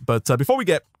difficult. But before we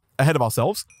get ahead of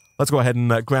ourselves, let's go ahead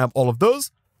and grab all of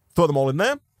those, throw them all in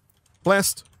there,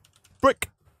 blast, brick.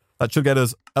 That should get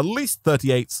us at least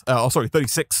 36,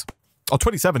 or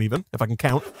 27 even, if I can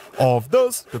count, of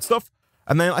those. Good stuff.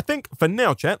 And then I think for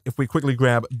now, chat, if we quickly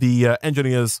grab the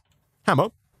engineer's hammer,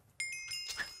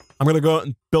 I'm going to go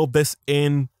and build this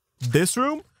in this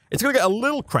room. It's going to get a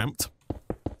little cramped,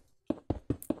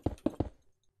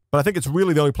 but I think it's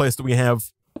really the only place that we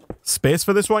have space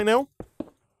for this right now.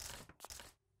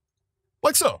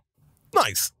 Like so.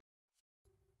 Nice.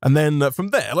 And then from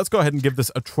there, let's go ahead and give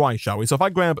this a try, shall we? So if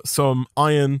I grab some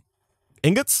iron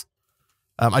ingots,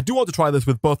 I do want to try this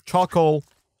with both charcoal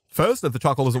first. If the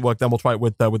charcoal doesn't work, then we'll try it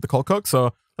with the coal cook.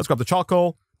 So let's grab the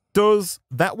charcoal. Does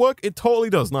that work? It totally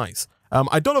does. Nice.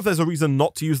 I don't know if there's a reason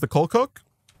not to use the coal cook.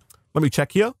 Let me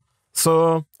check here.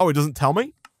 So, oh, it doesn't tell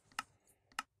me.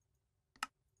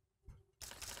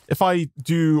 If I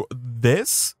do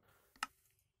this,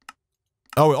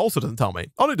 oh, it also doesn't tell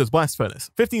me. Oh, it does. Blast furnace.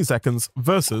 15 seconds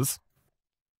versus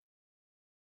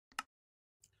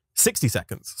 60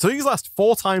 seconds. So these last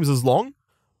 4 times as long,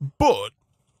 but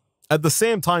at the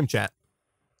same time, chat,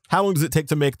 how long does it take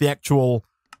to make the actual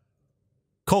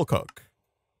coal cook?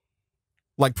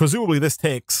 Like, presumably this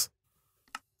takes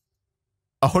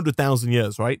 100,000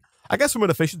 years, right? I guess from an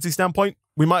efficiency standpoint,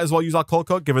 we might as well use our coal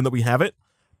cook, given that we have it.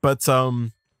 But,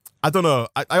 I don't know.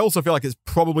 I also feel like it's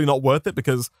probably not worth it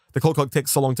because the coal cook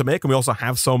takes so long to make, and we also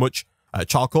have so much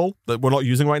charcoal that we're not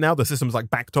using right now. The system's, like,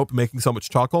 backed up making so much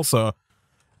charcoal. So,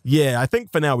 yeah, I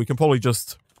think for now we can probably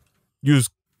just use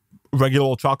regular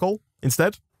old charcoal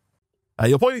instead.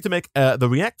 You'll probably need to make the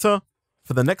reactor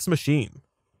for the next machine,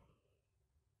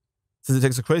 since it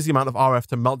takes a crazy amount of RF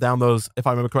to melt down those, if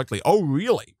I remember correctly. Oh,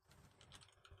 really?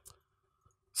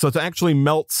 So to actually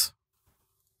melt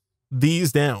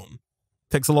these down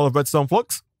takes a lot of redstone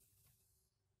flux?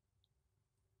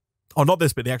 Oh, not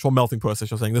this bit, the actual melting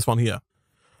process, you're saying, this one here.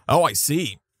 Oh, I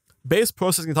see. Base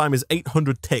processing time is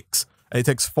 800 ticks, and it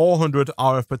takes 400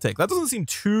 RF per tick. That doesn't seem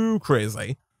too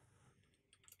crazy.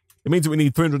 It means that we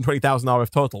need 320,000 RF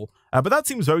total, but that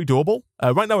seems very doable.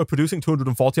 Right now we're producing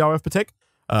 240 RF per tick.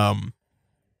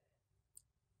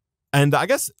 And I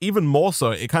guess even more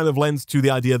so, it kind of lends to the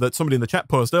idea that somebody in the chat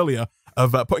posed earlier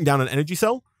of putting down an energy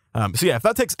cell. So yeah, if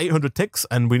that takes 800 ticks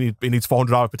and it needs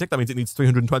 400 RF per tick, that means it needs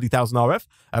 320,000 RF.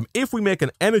 If we make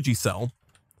an energy cell,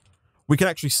 we can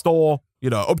actually store, you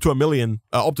know, up to 2 million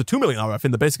RF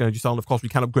in the basic energy cell, and of course we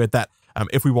can upgrade that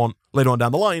if we want later on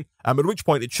down the line, at which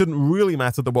point it shouldn't really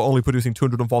matter that we're only producing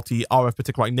 240 RF per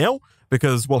tick right now,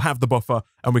 because we'll have the buffer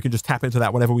and we can just tap into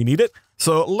that whenever we need it.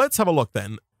 So let's have a look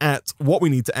then at what we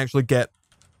need to actually get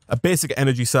a basic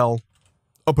energy cell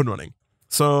up and running.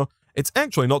 So it's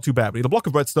actually not too bad. We need a block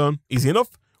of redstone, easy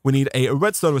enough. We need a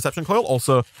redstone reception coil,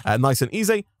 also nice and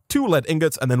easy. 2 lead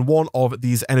ingots, and then 1 of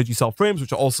these energy cell frames,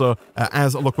 which are also,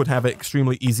 as luck would have it,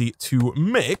 extremely easy to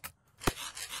make.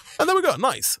 And there we go,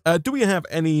 nice. Do we have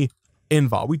any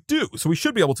invar? We do, so we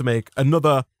should be able to make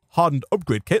another hardened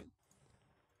upgrade kit.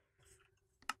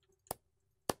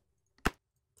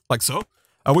 Like so.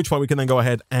 At which point we can then go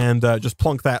ahead and just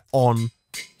plonk that on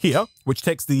here, which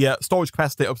takes the storage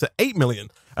capacity up to 8 million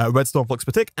redstone flux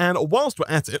per tick. And whilst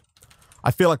we're at it, I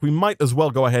feel like we might as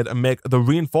well go ahead and make the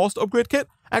reinforced upgrade kit.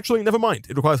 Actually, never mind.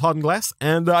 It requires hardened glass,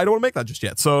 and I don't want to make that just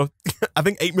yet. So I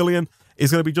think 8 million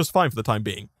is going to be just fine for the time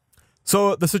being.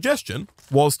 So the suggestion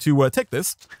was to take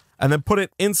this and then put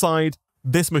it inside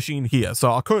this machine here.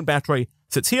 So our current battery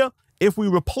sits here. If we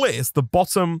replace the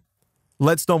bottom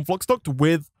leadstone flux duct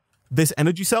with this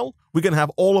energy cell, we can have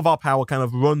all of our power kind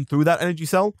of run through that energy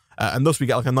cell, and thus we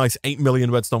get like a nice 8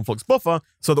 million redstone flux buffer,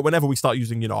 so that whenever we start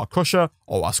using, you know, our crusher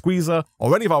or our squeezer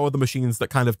or any of our other machines that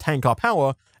kind of tank our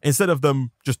power, instead of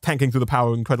them just tanking through the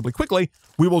power incredibly quickly,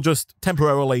 we will just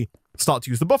temporarily start to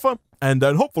use the buffer, and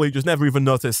then hopefully just never even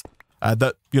notice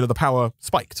that, you know, the power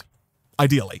spiked,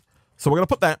 ideally. So we're going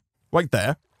to put that right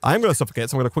there. I am going to suffocate,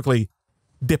 so I'm going to quickly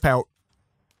dip out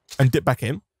and dip back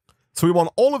in. So we want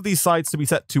all of these sides to be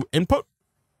set to input,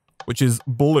 which is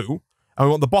blue, and we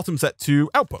want the bottom set to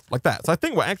output, like that. So I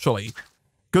think we're actually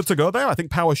good to go there. I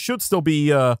think power should still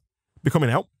be coming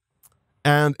out.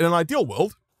 And in an ideal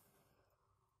world,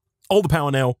 all the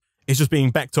power now is just being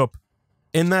backed up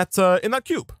in that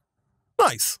cube.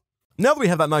 Nice. Now that we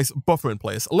have that nice buffer in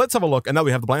place, let's have a look, and now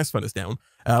we have the blast furnace down,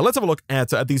 let's have a look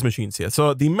at these machines here.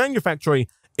 So the manufactory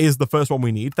is the first one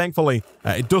we need. Thankfully,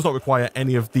 it does not require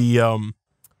any of the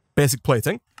basic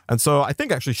plating, and so I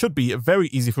think actually should be very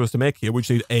easy for us to make here. We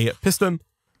just need a piston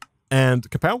and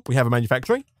kapow. We have a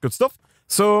manufacturing. Good stuff.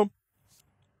 So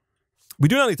we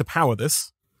do not need to power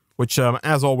this, which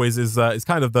as always is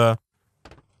kind of the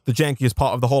jankiest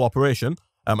part of the whole operation.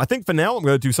 I think for now I'm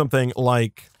going to do something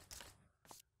like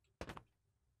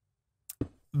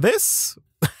this.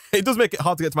 It does make it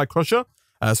hard to get to my crusher,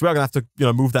 so we are going to have to, you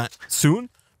know, move that soon,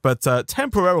 but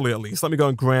temporarily at least, let me go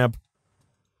and grab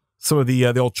some of the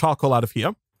old charcoal out of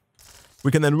here.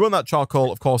 We can then run that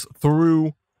charcoal, of course,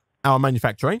 through our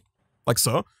manufacturing, like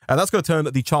so. And that's going to turn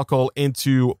the charcoal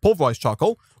into pulverized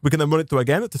charcoal. We can then run it through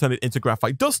again to turn it into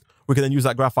graphite dust. We can then use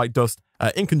that graphite dust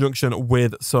in conjunction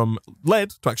with some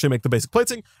lead to actually make the basic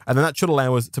plating. And then that should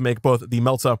allow us to make both the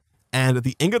melter and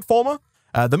the ingot former.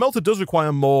 The melter does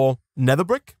require more nether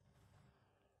brick,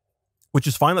 which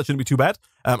is fine. That shouldn't be too bad.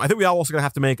 I think we are also going to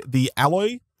have to make the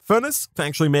alloy furnace to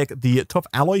actually make the tough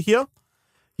alloy here.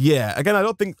 Yeah, again, I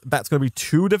don't think that's going to be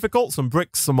too difficult. Some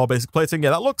bricks, some more basic plating.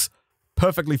 Yeah, that looks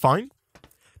perfectly fine.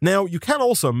 Now, you can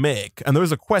also make, and there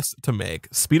is a quest to make,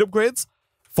 speed upgrades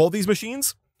for these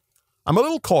machines. I'm a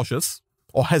little cautious,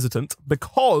 or hesitant,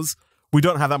 because we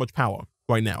don't have that much power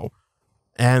right now.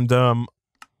 And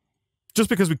just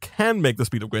because we can make the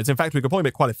speed upgrades, in fact, we could probably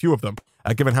make quite a few of them,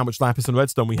 given how much lapis and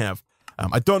redstone we have.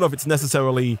 I don't know if it's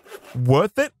necessarily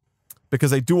worth it,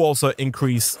 because they do also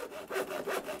increase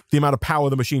the amount of power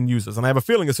the machine uses. And I have a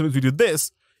feeling as soon as we do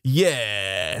this,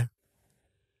 yeah,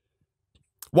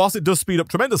 whilst it does speed up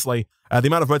tremendously, the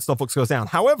amount of redstone flux goes down.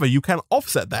 However, you can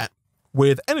offset that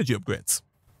with energy upgrades,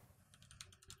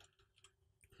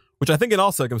 which I think in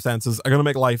our circumstances are going to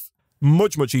make life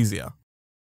much, much easier.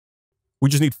 We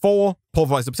just need 4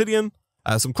 pulverized obsidian,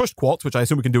 some crushed quartz, which I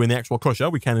assume we can do in the actual crusher.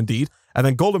 We can indeed. And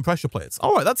then golden pressure plates.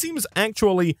 All right, that seems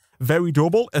actually very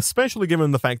doable, especially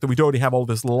given the fact that we already have all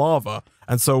this lava.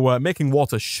 And so making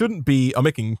water shouldn't be, or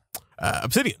making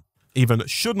obsidian even,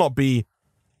 should not be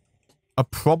a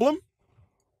problem.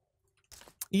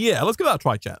 Yeah, let's give that a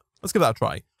try, chat. Let's give that a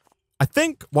try. I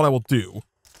think what I will do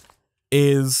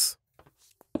is...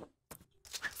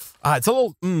 it's a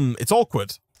little... it's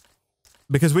awkward.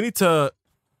 because we need to...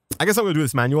 I guess I'm going to do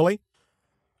this manually.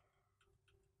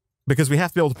 Because we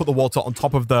have to be able to put the water on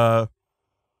top of the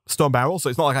stone barrel. So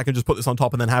it's not like I can just put this on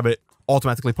top and then have it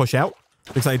automatically push out.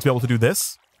 Because I need to be able to do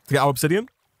this to get our obsidian.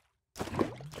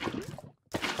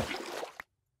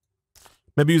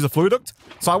 Maybe use a fluid duct.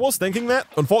 So I was thinking that.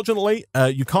 Unfortunately,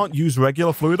 you can't use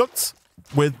regular fluid ducts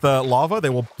with lava. They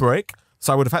will break.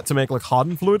 So I would have had to make like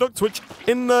hardened fluid ducts, which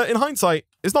in hindsight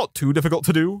is not too difficult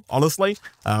to do, honestly.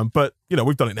 But, you know,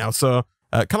 we've done it now. So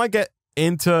can I get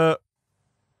into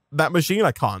that machine?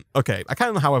 I can't. Okay. I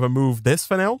can, however, move this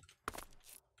for now.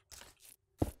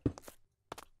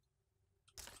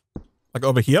 Like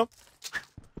over here.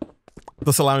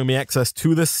 Thus allowing me access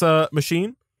to this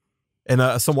machine in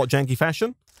a somewhat janky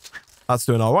fashion. That's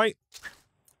doing all right.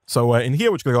 So in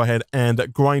here, we're just going to go ahead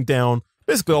and grind down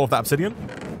basically all of that obsidian.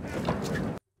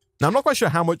 Now, I'm not quite sure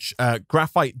how much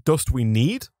graphite dust we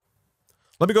need.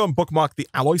 Let me go and bookmark the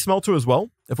alloy smelter as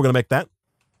well, if we're going to make that.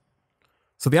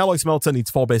 So the alloy smelter needs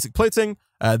 4 basic plating.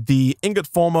 The ingot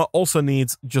former also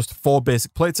needs just 4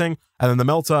 basic plating. And then the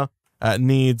melter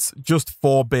needs just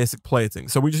 4 basic plating.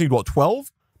 So we just need, what,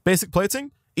 12 basic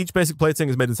plating? Each basic plating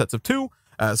is made in sets of 2.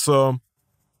 So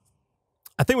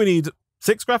I think we need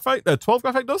 12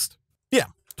 graphite dust? Yeah,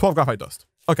 12 graphite dust.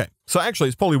 Okay, so actually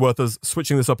it's probably worth us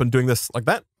switching this up and doing this like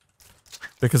that.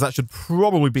 Because that should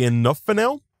probably be enough for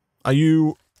now. Are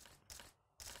you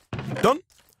done?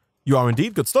 You are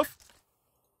indeed. Good stuff.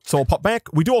 So I'll pop back.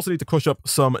 We do also need to crush up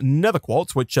some nether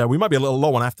quartz, which we might be a little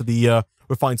low on after the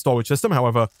refined storage system.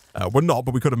 However, we're not,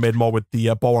 but we could have made more with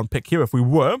the boron pick here if we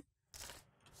were.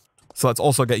 So let's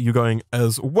also get you going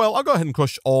as well. I'll go ahead and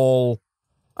crush all...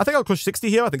 I think I'll crush 60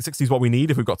 here. I think 60 is what we need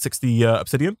if we've got 60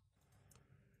 obsidian.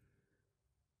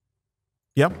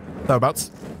 Yeah,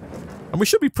 thereabouts. And we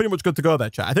should be pretty much good to go there,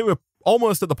 chat. I think we're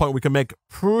almost at the point we can make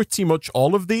pretty much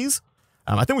all of these.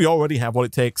 I think we already have what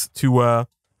it takes to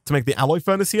make the alloy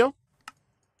furnace here.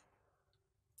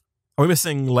 Are we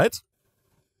missing lead?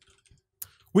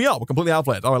 We are. We're completely out of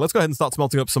lead. All right, let's go ahead and start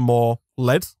smelting up some more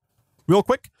lead real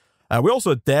quick. We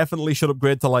also definitely should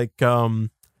upgrade to like... hold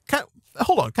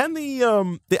on. Can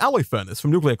the alloy furnace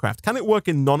from Nuclearcraft, can it work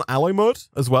in non-alloy mode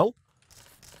as well?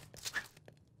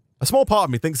 A small part of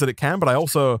me thinks that it can, but I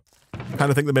also kind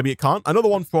of think that maybe it can't. I know the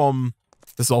one from...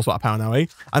 This is also out of power now, eh?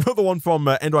 I know the one from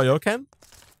Ender.io can.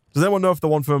 Does anyone know if the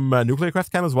one from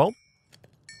Nuclearcraft can as well?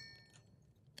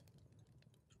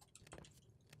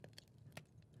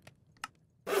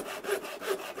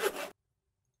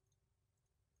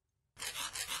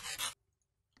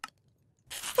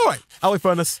 Alright, alloy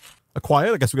furnace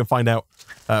acquired. I guess we can find out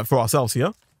for ourselves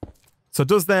here. So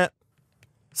does that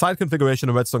side configuration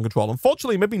and redstone control?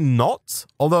 Unfortunately, maybe not.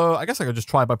 Although, I guess I could just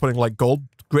try by putting like gold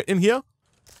grit in here.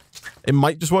 It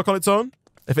might just work on its own.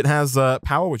 If it has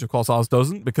power, which of course ours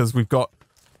doesn't, because we've got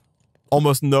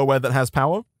almost nowhere that has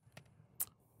power.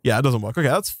 Yeah, it doesn't work. Okay,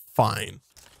 that's fine.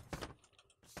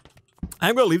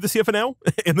 I'm going to leave this here for now,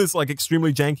 in this like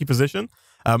extremely janky position.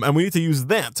 And we need to use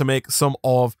that to make some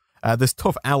of this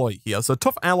tough alloy here. So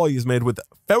tough alloy is made with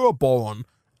ferroboron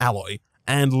alloy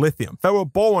and lithium.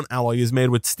 Ferroboron alloy is made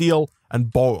with steel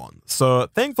and boron. So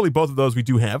thankfully both of those we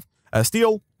do have.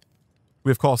 Steel,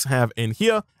 we of course have in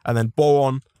here, and then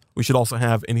boron we should also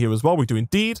have in here as well. We do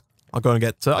indeed. I'll go and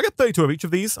get I'll get 32 of each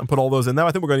of these and put all those in there.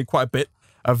 I think we're going to need quite a bit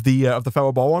of the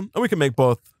ferroboron, and we can make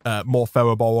both more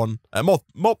ferroboron,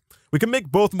 we can make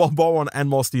both more boron and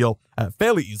more steel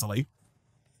fairly easily.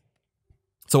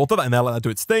 So we'll put that in there, let that do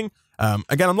its thing.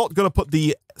 Again, I'm not going to put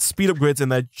the speed upgrades in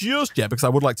there just yet because I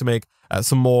would like to make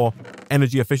some more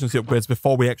energy efficiency upgrades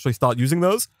before we actually start using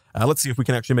those. Let's see if we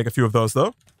can actually make a few of those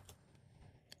though.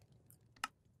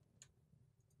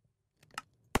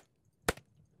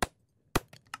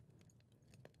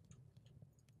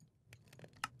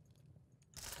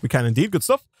 We can indeed. Good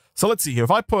stuff. So let's see here. If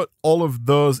I put all of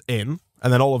those in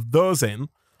and then all of those in,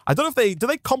 I don't know if do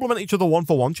they complement each other one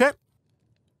for one, chat?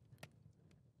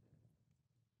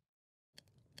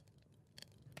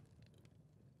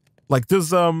 Like,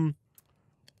 does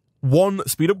one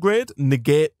speed upgrade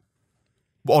negate,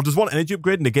 or does one energy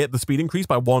upgrade negate the speed increase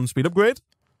by one speed upgrade?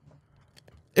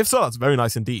 If so, that's very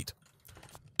nice indeed.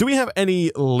 Do we have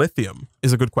any lithium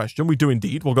is a good question. We do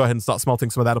indeed. We'll go ahead and start smelting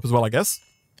some of that up as well, I guess.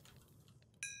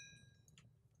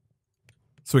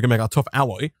 So we can make our tough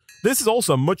alloy. This is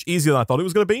also much easier than I thought it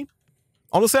was going to be.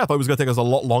 Honestly, I thought it was going to take us a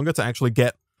lot longer to actually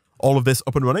get all of this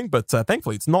up and running, but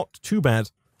thankfully it's not too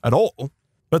bad at all.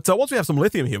 But once we have some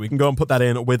lithium here, we can go and put that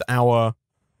in with our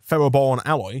ferroboron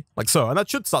alloy, like so, and that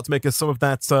should start to make us some of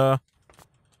that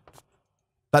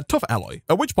that tough alloy.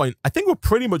 At which point, I think we're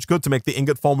pretty much good to make the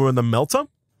ingot former and the melter.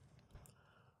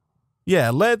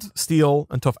 Yeah, lead, steel,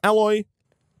 and tough alloy.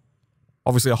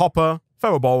 obviously a hopper,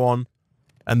 ferroboron,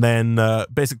 and then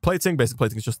basic plating. Basic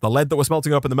plating is just the lead that we're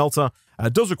smelting up in the melter.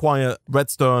 It does require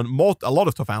redstone, a lot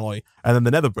of tough alloy, and then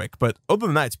the nether brick. But other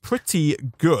than that, it's pretty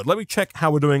good. Let me check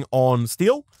how we're doing on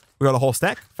steel. We got a whole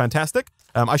stack. Fantastic.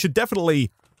 I should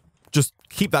definitely just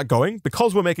keep that going.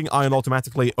 Because we're making iron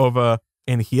automatically over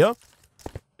in here,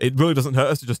 it really doesn't hurt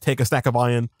us to just take a stack of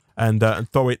iron and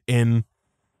throw it in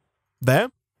there.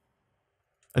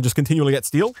 And just continually get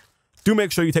steel. Do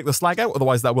make sure you take the slag out,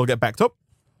 otherwise that will get backed up.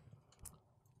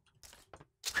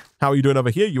 How are you doing over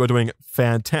here? You are doing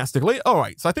fantastically. All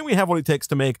right, so I think we have what it takes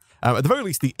to make, at the very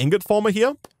least, the ingot former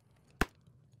here.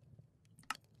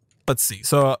 Let's see.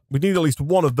 So we need at least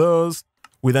one of those.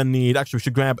 We then need, actually, we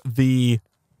should grab the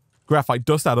graphite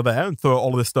dust out of there and throw all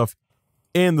of this stuff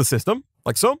in the system,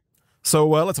 like so. So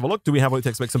let's have a look. Do we have what it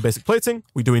takes to make some basic plating?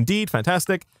 We do indeed.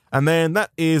 Fantastic. And then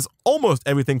that is almost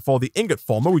everything for the ingot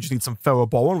former. We just need some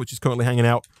ferroboron, which is currently hanging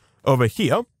out over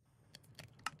here.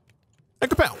 And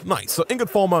kapow! Nice. So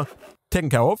ingot former taken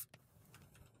care of.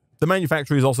 The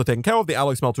manufacturer is also taken care of. The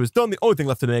alloy smelter is done. The only thing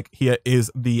left to make here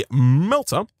is the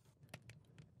melter.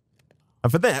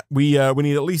 And for that, we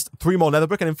need at least 3 more nether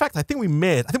brick. And in fact, I think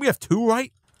we have 2,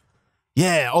 right?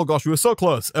 Yeah. Oh gosh, we were so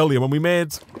close earlier when we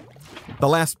made the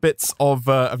last bits of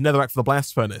netherrack for the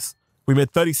blast furnace. We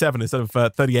made 37 instead of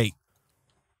 38.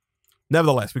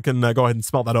 Nevertheless, we can go ahead and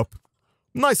smelt that up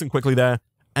nice and quickly there.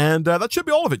 And that should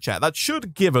be all of it, chat. That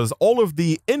should give us all of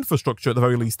the infrastructure, at the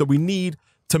very least, that we need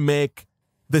to make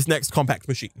this next compact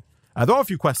machine. There are a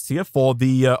few quests here for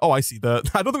the... oh, I see. I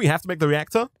don't think we have to make the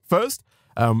reactor first.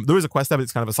 There is a quest there, but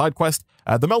it's kind of a side quest.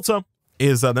 The melter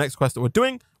is the next quest that we're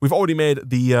doing. We've already made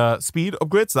the speed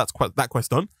upgrade, so that's that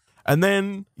quest done. And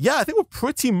then, yeah, I think we're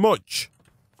pretty much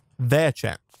there,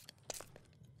 chat.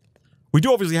 We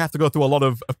do obviously have to go through a lot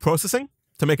of processing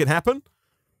to make it happen,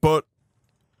 but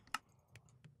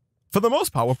for the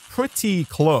most part, we're pretty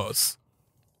close.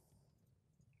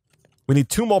 We need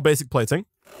 2 more basic plating,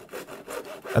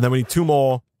 and then we need 2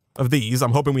 more of these.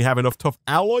 I'm hoping we have enough tough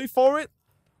alloy for it.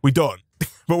 We don't,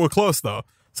 but we're close though.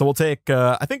 So we'll take,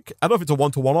 I don't know if it's a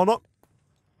 1-to-1 or not.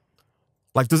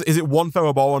 Like, is it 1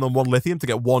 ferroboron and 1 lithium to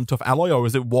get 1 tough alloy, or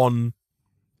is it 1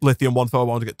 lithium, 1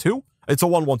 ferroboron to get 2? It's a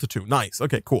 1-1-to-2. Nice.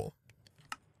 Okay, cool.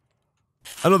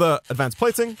 Another advanced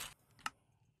plating.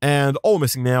 And all we're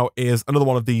missing now is another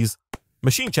one of these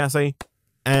machine chassis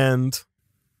and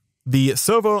the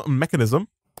servo mechanism.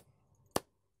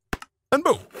 And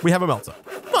boom, we have a melter.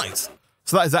 Nice.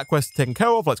 So that is that quest taken care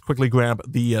of. Let's quickly grab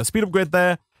the speed upgrade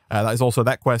there. That is also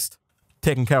that quest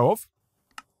taken care of.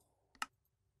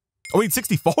 Oh, we need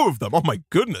 64 of them. Oh my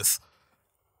goodness.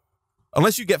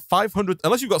 Unless you get 500,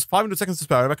 unless you've got 500 seconds to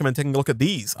spare, I recommend taking a look at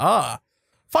these.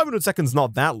 500 seconds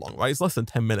not that long, right? It's less than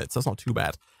 10 minutes. That's not too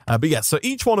bad. But yeah, so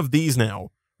each one of these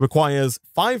now requires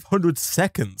 500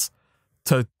 seconds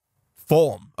to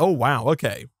form. Oh, wow.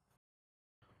 Okay.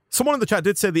 Someone in the chat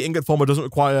did say the ingot former doesn't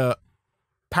require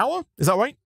power. Is that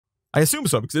right? I assume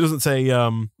so, because it doesn't say,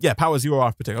 yeah, power 0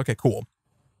 RF per tick. Okay, cool.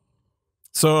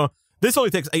 So this only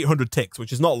takes 800 ticks,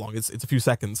 which is not long. It's a few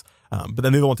seconds. But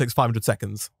then the other one takes 500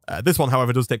 seconds. This one,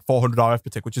 however, does take 400 RF per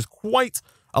tick, which is quite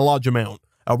a large amount.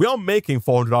 We are making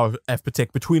 400 RF per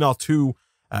tick between our 2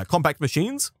 compact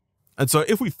machines. And so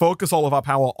if we focus all of our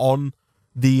power on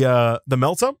the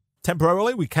melter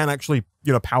temporarily, we can actually,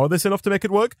 power this enough to make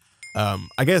it work.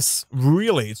 I guess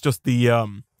really it's just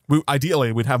the,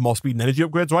 ideally we'd have more speed and energy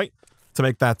upgrades, right? To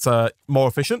make that more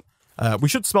efficient. We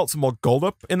should smelt some more gold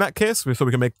up in that case, so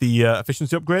we can make the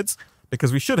efficiency upgrades,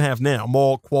 because we should have now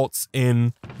more quartz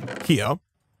in here.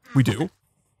 We do.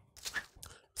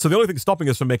 So the only thing stopping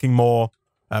us from making more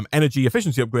energy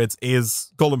efficiency upgrades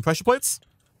is golden pressure plates.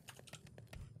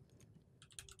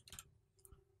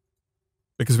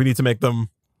 Because we need to make them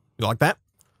like that.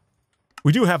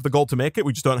 We do have the gold to make it.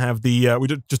 We just don't have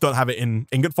the just don't have it in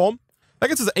ingot form. That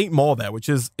gets us 8 more there, which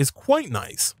is quite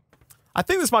nice. I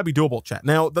think this might be doable, chat.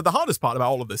 Now, the hardest part about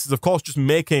all of this is, of course, just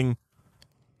making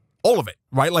all of it,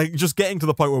 right? Like, just getting to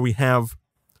the point where we have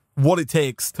what it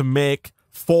takes to make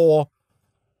 4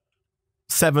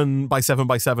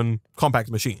 7x7x7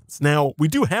 compact machines. Now, we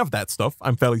do have that stuff,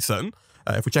 I'm fairly certain.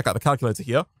 If we check out the calculator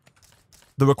here,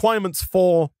 the requirements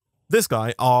for this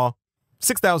guy are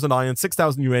 6,000 iron,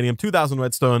 6,000 uranium, 2,000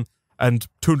 redstone, and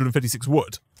 256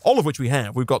 wood. All of which we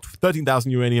have. We've got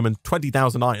 13,000 uranium and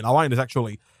 20,000 iron. Our iron is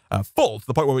actually full, to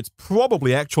the point where it's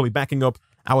probably actually backing up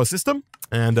our system.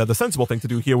 And the sensible thing to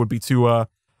do here would be to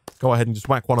go ahead and just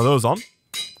whack one of those on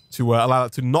to allow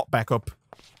it to not back up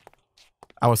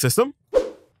our system.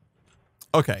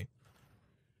 Okay.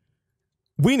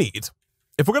 We need,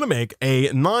 if we're going to make a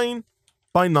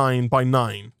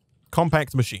 9x9x9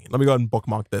 compact machine, let me go ahead and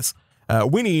bookmark this.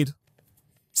 we need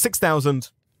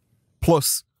 6,000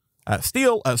 plus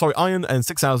iron, and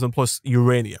 6,000 plus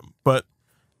uranium. But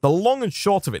the long and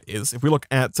short of it is, if we look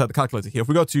at the calculator here, if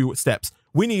we go to steps,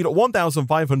 we need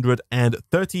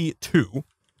 1,532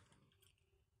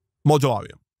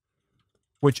 modularium,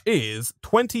 which is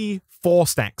 24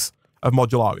 stacks of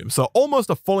modularium. So almost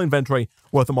a full inventory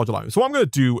worth of modularium. So what I'm going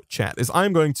to do, chat, is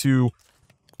I'm going to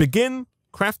begin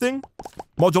crafting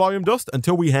modularium dust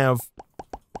until we have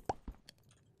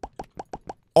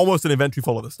almost an inventory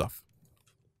full of this stuff.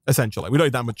 Essentially. We don't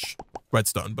need that much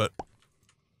redstone, but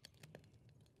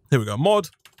here we go. Mod.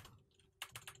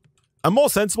 A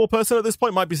more sensible person at this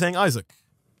point might be saying Isaac.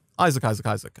 Isaac.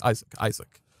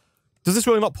 Does this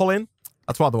really not pull in?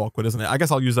 That's rather awkward, isn't it? I guess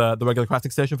I'll use the regular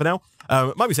crafting station for now.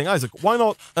 Might be saying, Isaac, why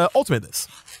not automate this?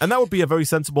 And that would be a very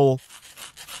sensible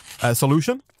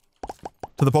solution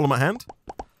to the problem at hand.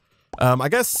 I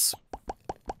guess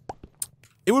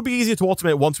it would be easier to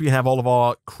automate once we have all of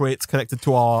our crates connected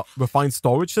to our refined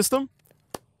storage system.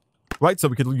 Right? So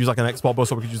we could use like an export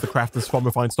bus, or we could use the crafters from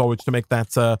refined storage to make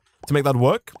that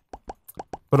work.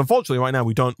 But unfortunately, right now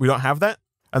we don't have that.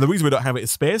 And the reason we don't have it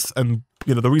is space. And,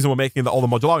 you know, the reason we're making all the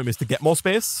modularium is to get more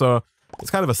space. So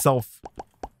it's kind of a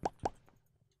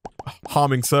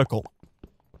self-harming circle.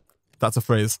 That's a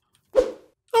phrase.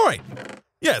 All right.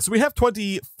 Yeah, so we have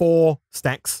 24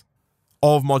 stacks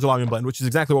of modularium blend, which is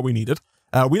exactly what we needed.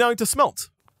 We now need to smelt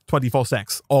 24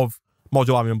 stacks of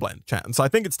modularium blend, chat. And so I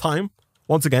think it's time,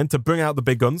 once again, to bring out the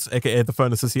big guns, aka the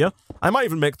furnaces here. I might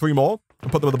even make 3 more and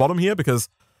put them at the bottom here, because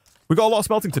we've got a lot of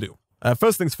smelting to do.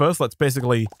 First things first, let's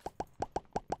basically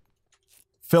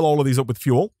fill all of these up with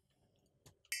fuel.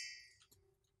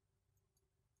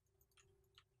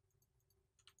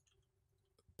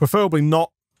 Preferably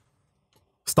not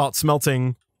start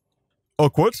smelting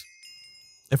oak wood,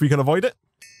 if we can avoid it.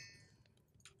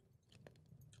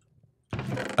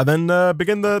 And then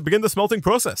begin the smelting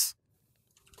process.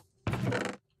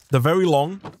 The very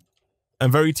long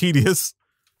and very tedious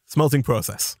smelting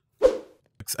process.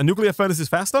 A nuclear furnace is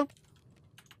faster.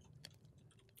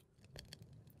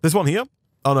 This one here.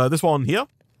 Oh no, this one here.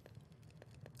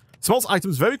 Smelts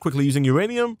items very quickly using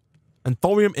uranium and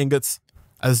thorium ingots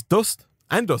as dust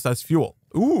and dust as fuel.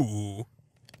 Ooh.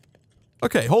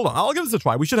 Okay, hold on. I'll give this a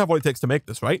try. We should have what it takes to make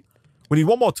this, right? We need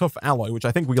one more tough alloy, which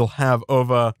I think we'll have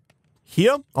over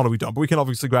here. Oh no, we don't. But we can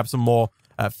obviously grab some more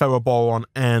ferroboron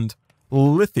and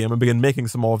lithium and begin making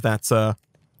some more of that,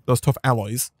 those tough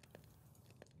alloys.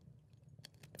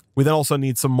 We then also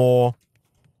need some more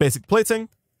basic plating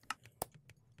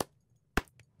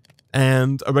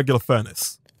and a regular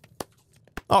furnace.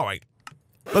 All right,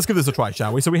 let's give this a try,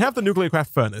 shall we? So we have the nuclear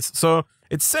craft furnace. So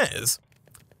it says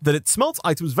that it smelts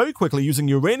items very quickly using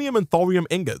uranium and thorium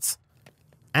ingots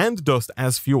and dust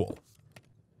as fuel.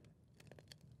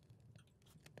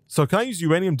 So can I use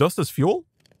uranium dust as fuel?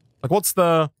 Like, what's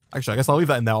the... Actually, I guess I'll leave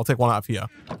that in there. I'll take one out of here.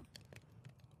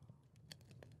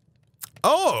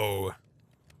 Oh!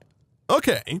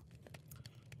 Okay.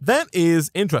 That is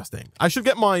interesting. I should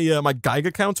get my my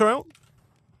Geiger counter out.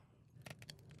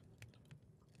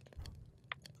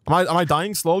 Am I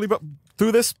dying slowly but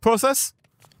through this process?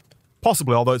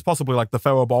 Possibly, although it's possibly like the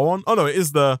ferroboron. Oh no, it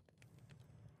is the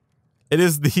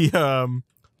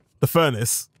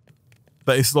furnace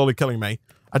that is slowly killing me.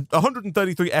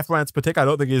 133 F rats per tick I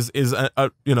don't think is an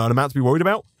amount to be worried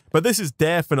about, but this is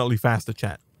definitely faster,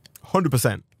 chat.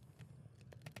 100%.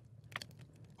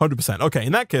 100%. Okay,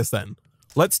 in that case then,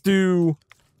 let's do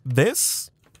this.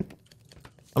 And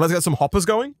let's get some hoppers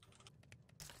going.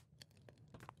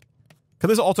 Can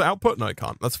this auto output? No, it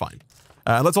can't. That's fine.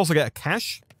 Let's also get a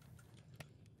cache.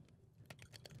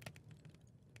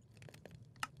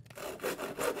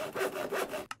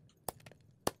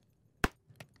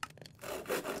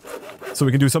 So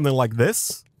we can do something like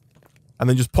this. And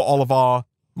then just put all of our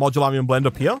modularium blend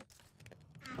up here.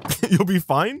 You'll be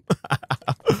fine.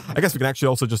 I guess we can actually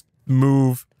also just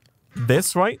move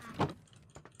this, right?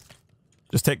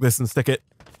 Just take this and stick it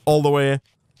all the way.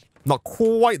 Not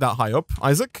quite that high up,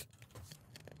 Isaac.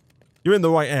 You're in the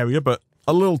right area, but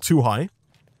a little too high.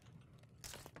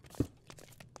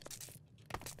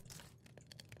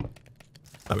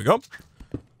 There we go.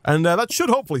 And that should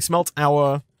hopefully smelt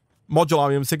our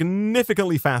modularium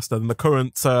significantly faster than the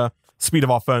current speed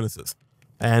of our furnaces.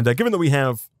 And given that we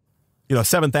have,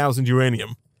 7,000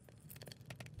 uranium,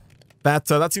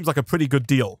 that seems like a pretty good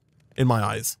deal in my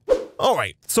eyes. All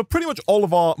right, so pretty much all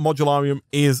of our modularium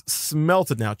is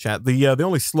smelted now, chat. The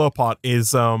only slow part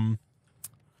is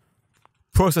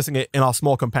processing it in our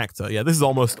small compactor. Yeah, this is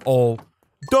almost all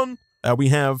done. We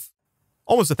have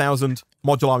almost 1,000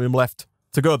 modularium left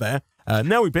to go there.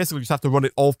 Now we basically just have to run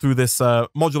it all through this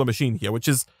modular machine here, which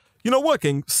is, you know,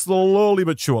 working slowly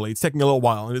but surely. It's taking a little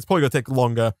while, and it's probably going to take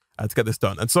longer to get this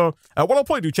done. And so what I'll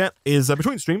probably do, chat, is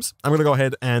between streams, I'm going to go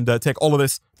ahead and take all of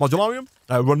this modularium,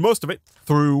 run most of it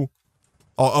through,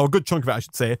 or a good chunk of it, I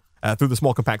should say, through the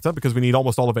small compactor, because we need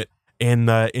almost all of it in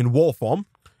wall form.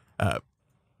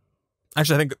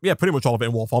 Actually, I think, yeah, pretty much all of it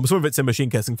in wall form. Some of it's in machine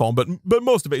casing form, but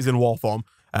most of it is in wall form.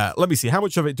 Let me see. How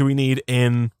much of it do we need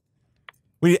in...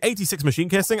 We need 86 machine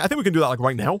casing. I think we can do that, like,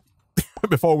 right now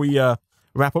before we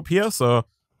wrap up here. So,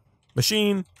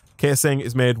 machine casing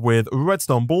is made with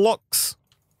redstone blocks,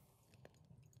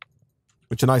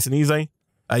 which are nice and easy.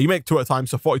 You make 2 at a time,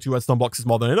 so 42 redstone blocks is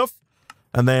more than enough.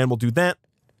 And then we'll do that.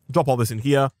 Drop all this in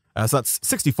here. So that's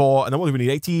 64. And then what do we need?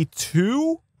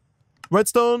 82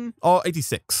 redstone? Or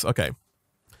 86. Okay.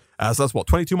 So that's what?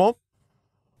 22 more?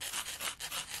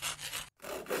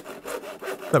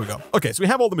 There we go. Okay, so we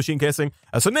have all the machine casing.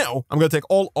 So now I'm going to take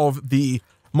all of the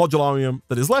modularium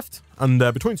that is left. And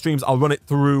between streams, I'll run it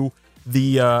through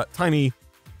the tiny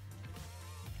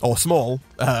or small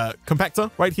compactor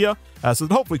right here. So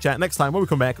that hopefully, chat, next time when we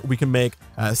come back, we can make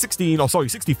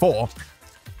 64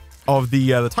 of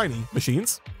the tiny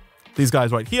machines. These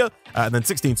guys right here, and then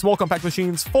 16 small compact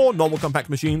machines, 4 normal compact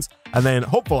machines, and then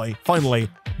hopefully, finally,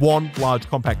 1 large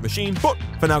compact machine. But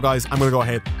for now, guys, I'm going to go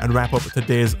ahead and wrap up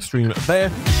today's stream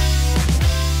there.